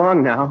running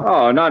along now.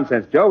 Oh,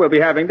 nonsense, Joe. We'll be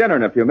having dinner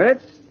in a few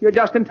minutes. You're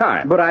just in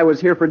time. But I was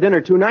here for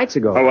dinner 2 nights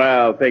ago. Oh,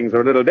 well, things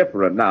are a little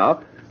different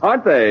now.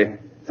 Aren't they,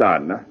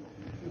 son?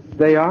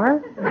 They are?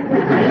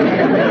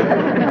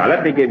 Now,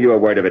 let me give you a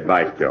word of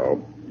advice,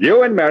 Joe.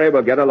 You and Mary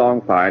will get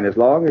along fine as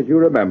long as you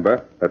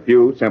remember a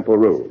few simple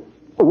rules.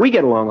 Well, we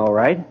get along all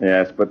right.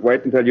 Yes, but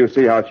wait until you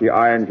see how she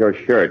irons your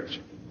shirts.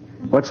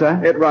 What's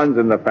that? It runs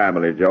in the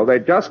family, Joe. They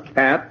just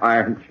can't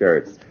iron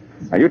shirts.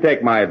 Now, you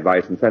take my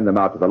advice and send them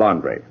out to the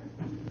laundry.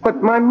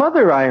 But my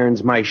mother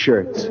irons my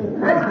shirts.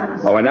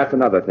 Oh, and that's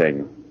another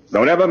thing.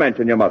 Don't ever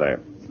mention your mother.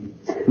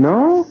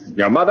 No?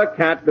 Your mother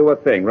can't do a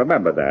thing.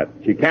 Remember that.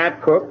 She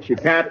can't cook, she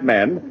can't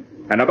mend,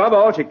 and above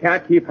all, she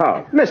can't keep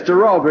house.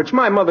 Mr. Aldrich,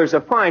 my mother's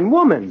a fine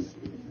woman.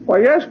 Why,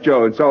 yes,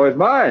 Joe, and so is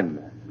mine.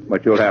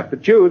 But you'll have to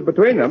choose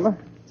between them.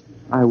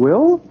 I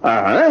will?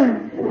 Uh-huh.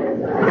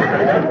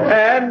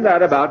 And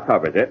that about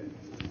covers it.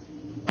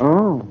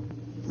 Oh.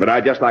 But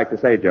I'd just like to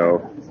say,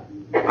 Joe,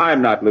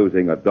 I'm not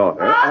losing a daughter.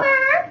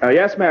 Father?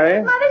 Yes,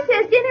 Mary? Mother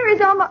says dinner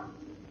is almost...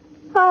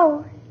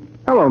 Oh.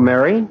 Hello,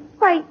 Mary.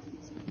 Why,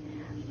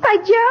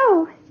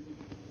 Joe.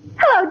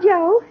 Hello,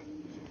 Joe.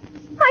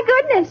 My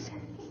goodness.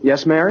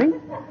 Yes, Mary?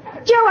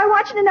 Joe, I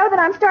want you to know that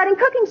I'm starting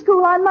cooking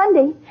school on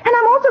Monday, and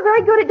I'm also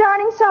very good at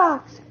darning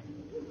socks.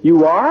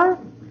 You are?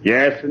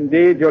 Yes,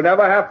 indeed. You'll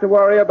never have to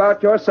worry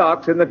about your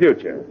socks in the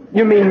future.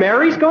 You mean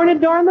Mary's going to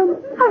darn them?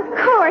 Of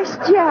course,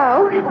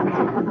 Joe.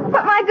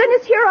 But my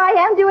goodness, here I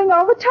am doing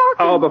all the talking.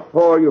 Oh,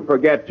 before you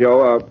forget,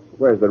 Joe,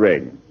 where's the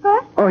ring?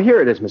 What? Oh,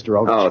 here it is, Mr.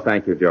 Aldrich. Oh,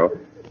 thank you, Joe.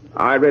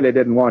 I really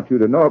didn't want you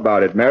to know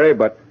about it, Mary,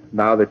 but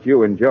now that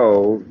you and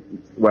Joe,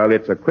 well,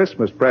 it's a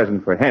Christmas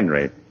present for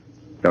Henry.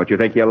 Don't you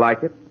think he'll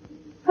like it?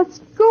 A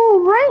school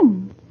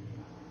ring.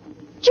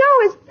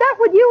 Joe, is that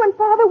what you and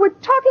Father were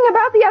talking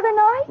about the other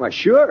night? Why,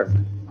 sure.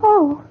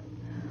 Oh,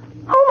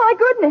 my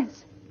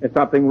goodness. Is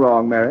something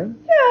wrong, Mary? Joe,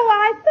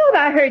 I thought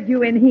I heard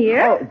you in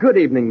here. Oh, good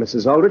evening,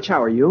 Mrs. Aldrich.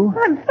 How are you?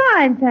 I'm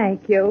fine,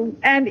 thank you.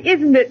 And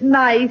isn't it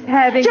nice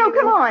having Joe, you...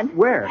 come on.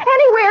 Where?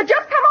 Anywhere,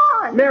 just come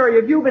on. Mary,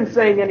 have you been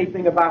saying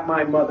anything about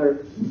my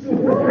mother?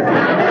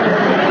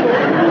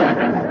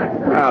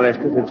 Alice,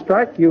 does it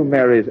strike you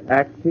Mary's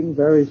acting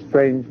very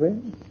strangely?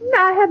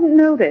 I hadn't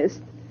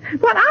noticed.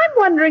 What I'm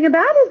wondering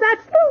about is that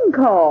phone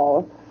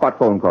call. What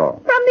phone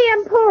call? From the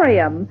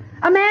Emporium.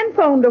 A man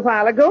phoned a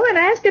while ago and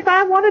asked if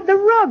I wanted the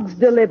rugs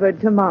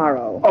delivered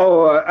tomorrow.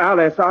 Oh,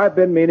 Alice, I've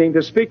been meaning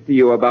to speak to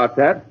you about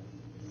that.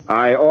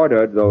 I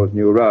ordered those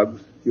new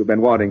rugs you've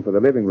been wanting for the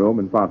living room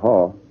and front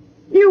hall.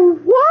 You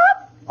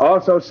what?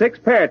 Also 6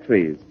 pear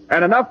trees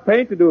and enough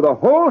paint to do the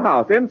whole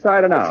house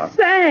inside and out.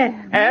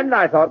 Sam. And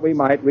I thought we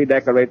might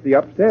redecorate the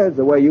upstairs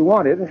the way you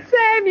wanted.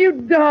 Sam, you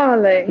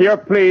darling. You're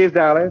pleased,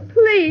 Alice?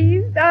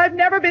 Pleased? I've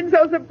never been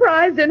so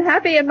surprised and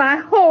happy in my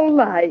whole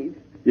life.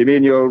 You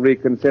mean you'll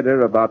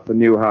reconsider about the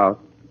new house?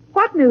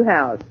 What new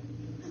house?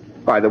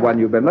 Why, the one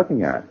you've been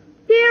looking at.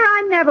 Dear,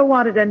 I never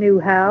wanted a new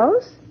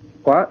house.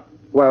 What?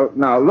 Well,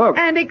 now, look.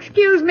 And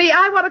excuse me,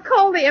 I want to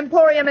call the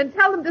Emporium and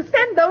tell them to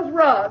send those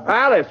rugs.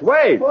 Alice,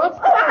 wait. Whoops.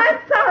 Oh, I'm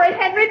sorry,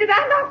 Henry. Did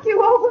I knock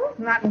you over?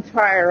 Not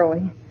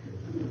entirely.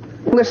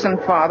 Listen,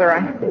 Father,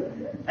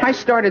 I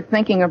started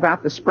thinking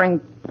about the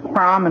spring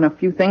prom and a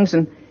few things,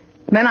 and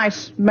then I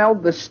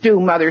smelled the stew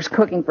Mother's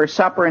cooking for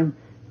supper, and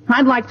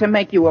I'd like to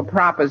make you a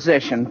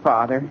proposition,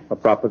 Father. A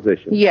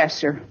proposition? Yes,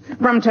 sir.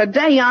 From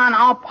today on,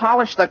 I'll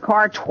polish the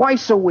car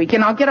twice a week,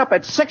 and I'll get up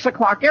at 6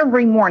 o'clock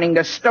every morning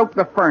to stoke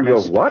the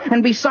furnace. You'll what?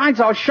 And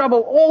besides, I'll shovel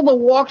all the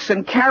walks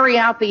and carry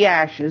out the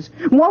ashes.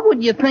 What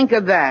would you think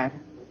of that?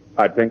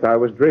 I'd think I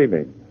was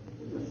dreaming.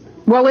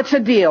 Well, it's a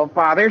deal,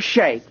 Father.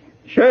 Shake.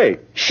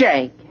 Shake?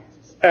 Shake.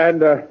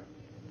 And,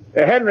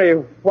 Henry,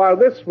 while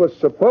this was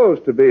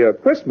supposed to be a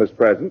Christmas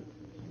present,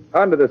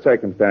 under the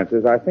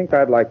circumstances, I think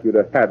I'd like you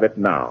to have it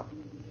now.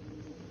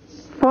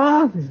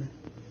 Father,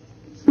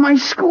 my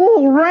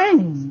school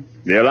ring.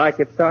 Do you like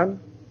it, son?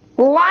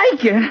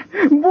 Like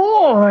it?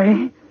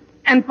 Boy.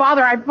 And,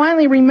 Father, I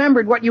finally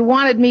remembered what you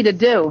wanted me to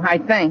do, I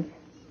think.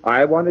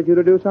 I wanted you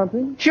to do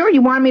something? Sure,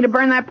 you wanted me to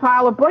burn that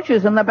pile of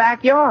bushes in the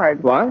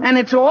backyard. What? And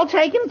it's all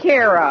taken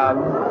care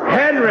of.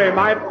 Henry,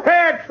 my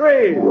pear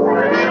tree!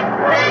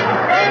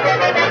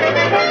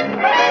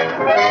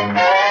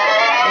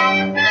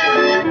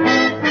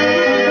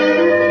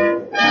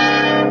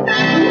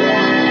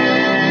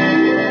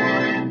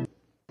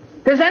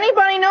 Does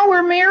anybody know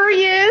where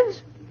Mary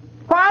is?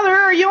 Father,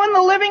 are you in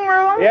the living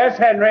room? Yes,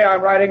 Henry, I'm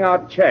writing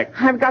out checks.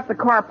 I've got the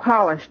car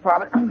polished,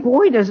 Father.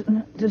 Boy, does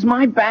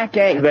my back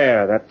ache.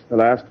 There, that's the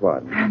last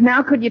one.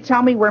 Now could you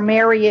tell me where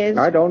Mary is?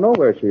 I don't know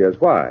where she is.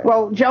 Why?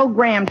 Well, Joe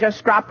Graham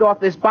just dropped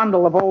off this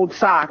bundle of old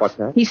socks. What's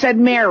that? He said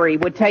Mary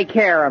would take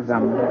care of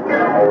them.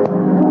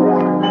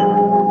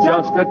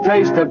 Just a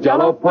taste of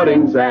Jell-O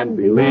puddings, and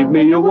believe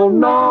me, you will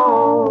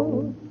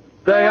know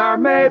they are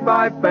made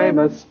by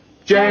famous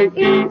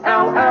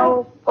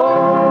Jell-O.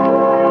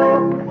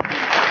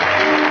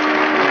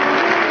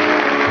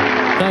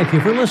 Thank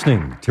you for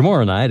listening.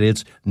 Tomorrow night,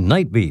 it's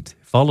Night Beat,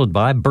 followed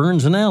by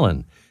Burns and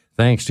Allen.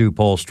 Thanks to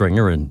Paul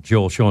Stringer and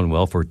Joel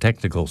Schoenwell for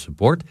technical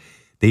support.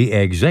 The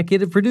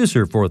executive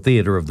producer for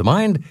Theater of the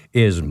Mind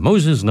is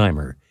Moses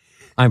Neimer.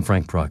 I'm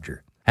Frank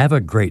Proctor. Have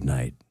a great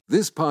night.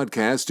 This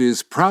podcast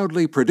is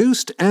proudly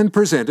produced and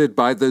presented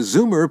by the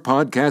Zoomer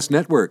Podcast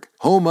Network,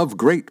 home of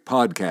great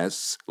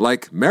podcasts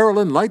like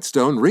Marilyn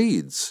Lightstone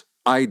Reads,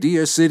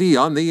 Idea City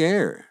on the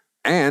Air,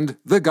 and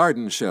The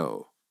Garden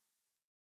Show.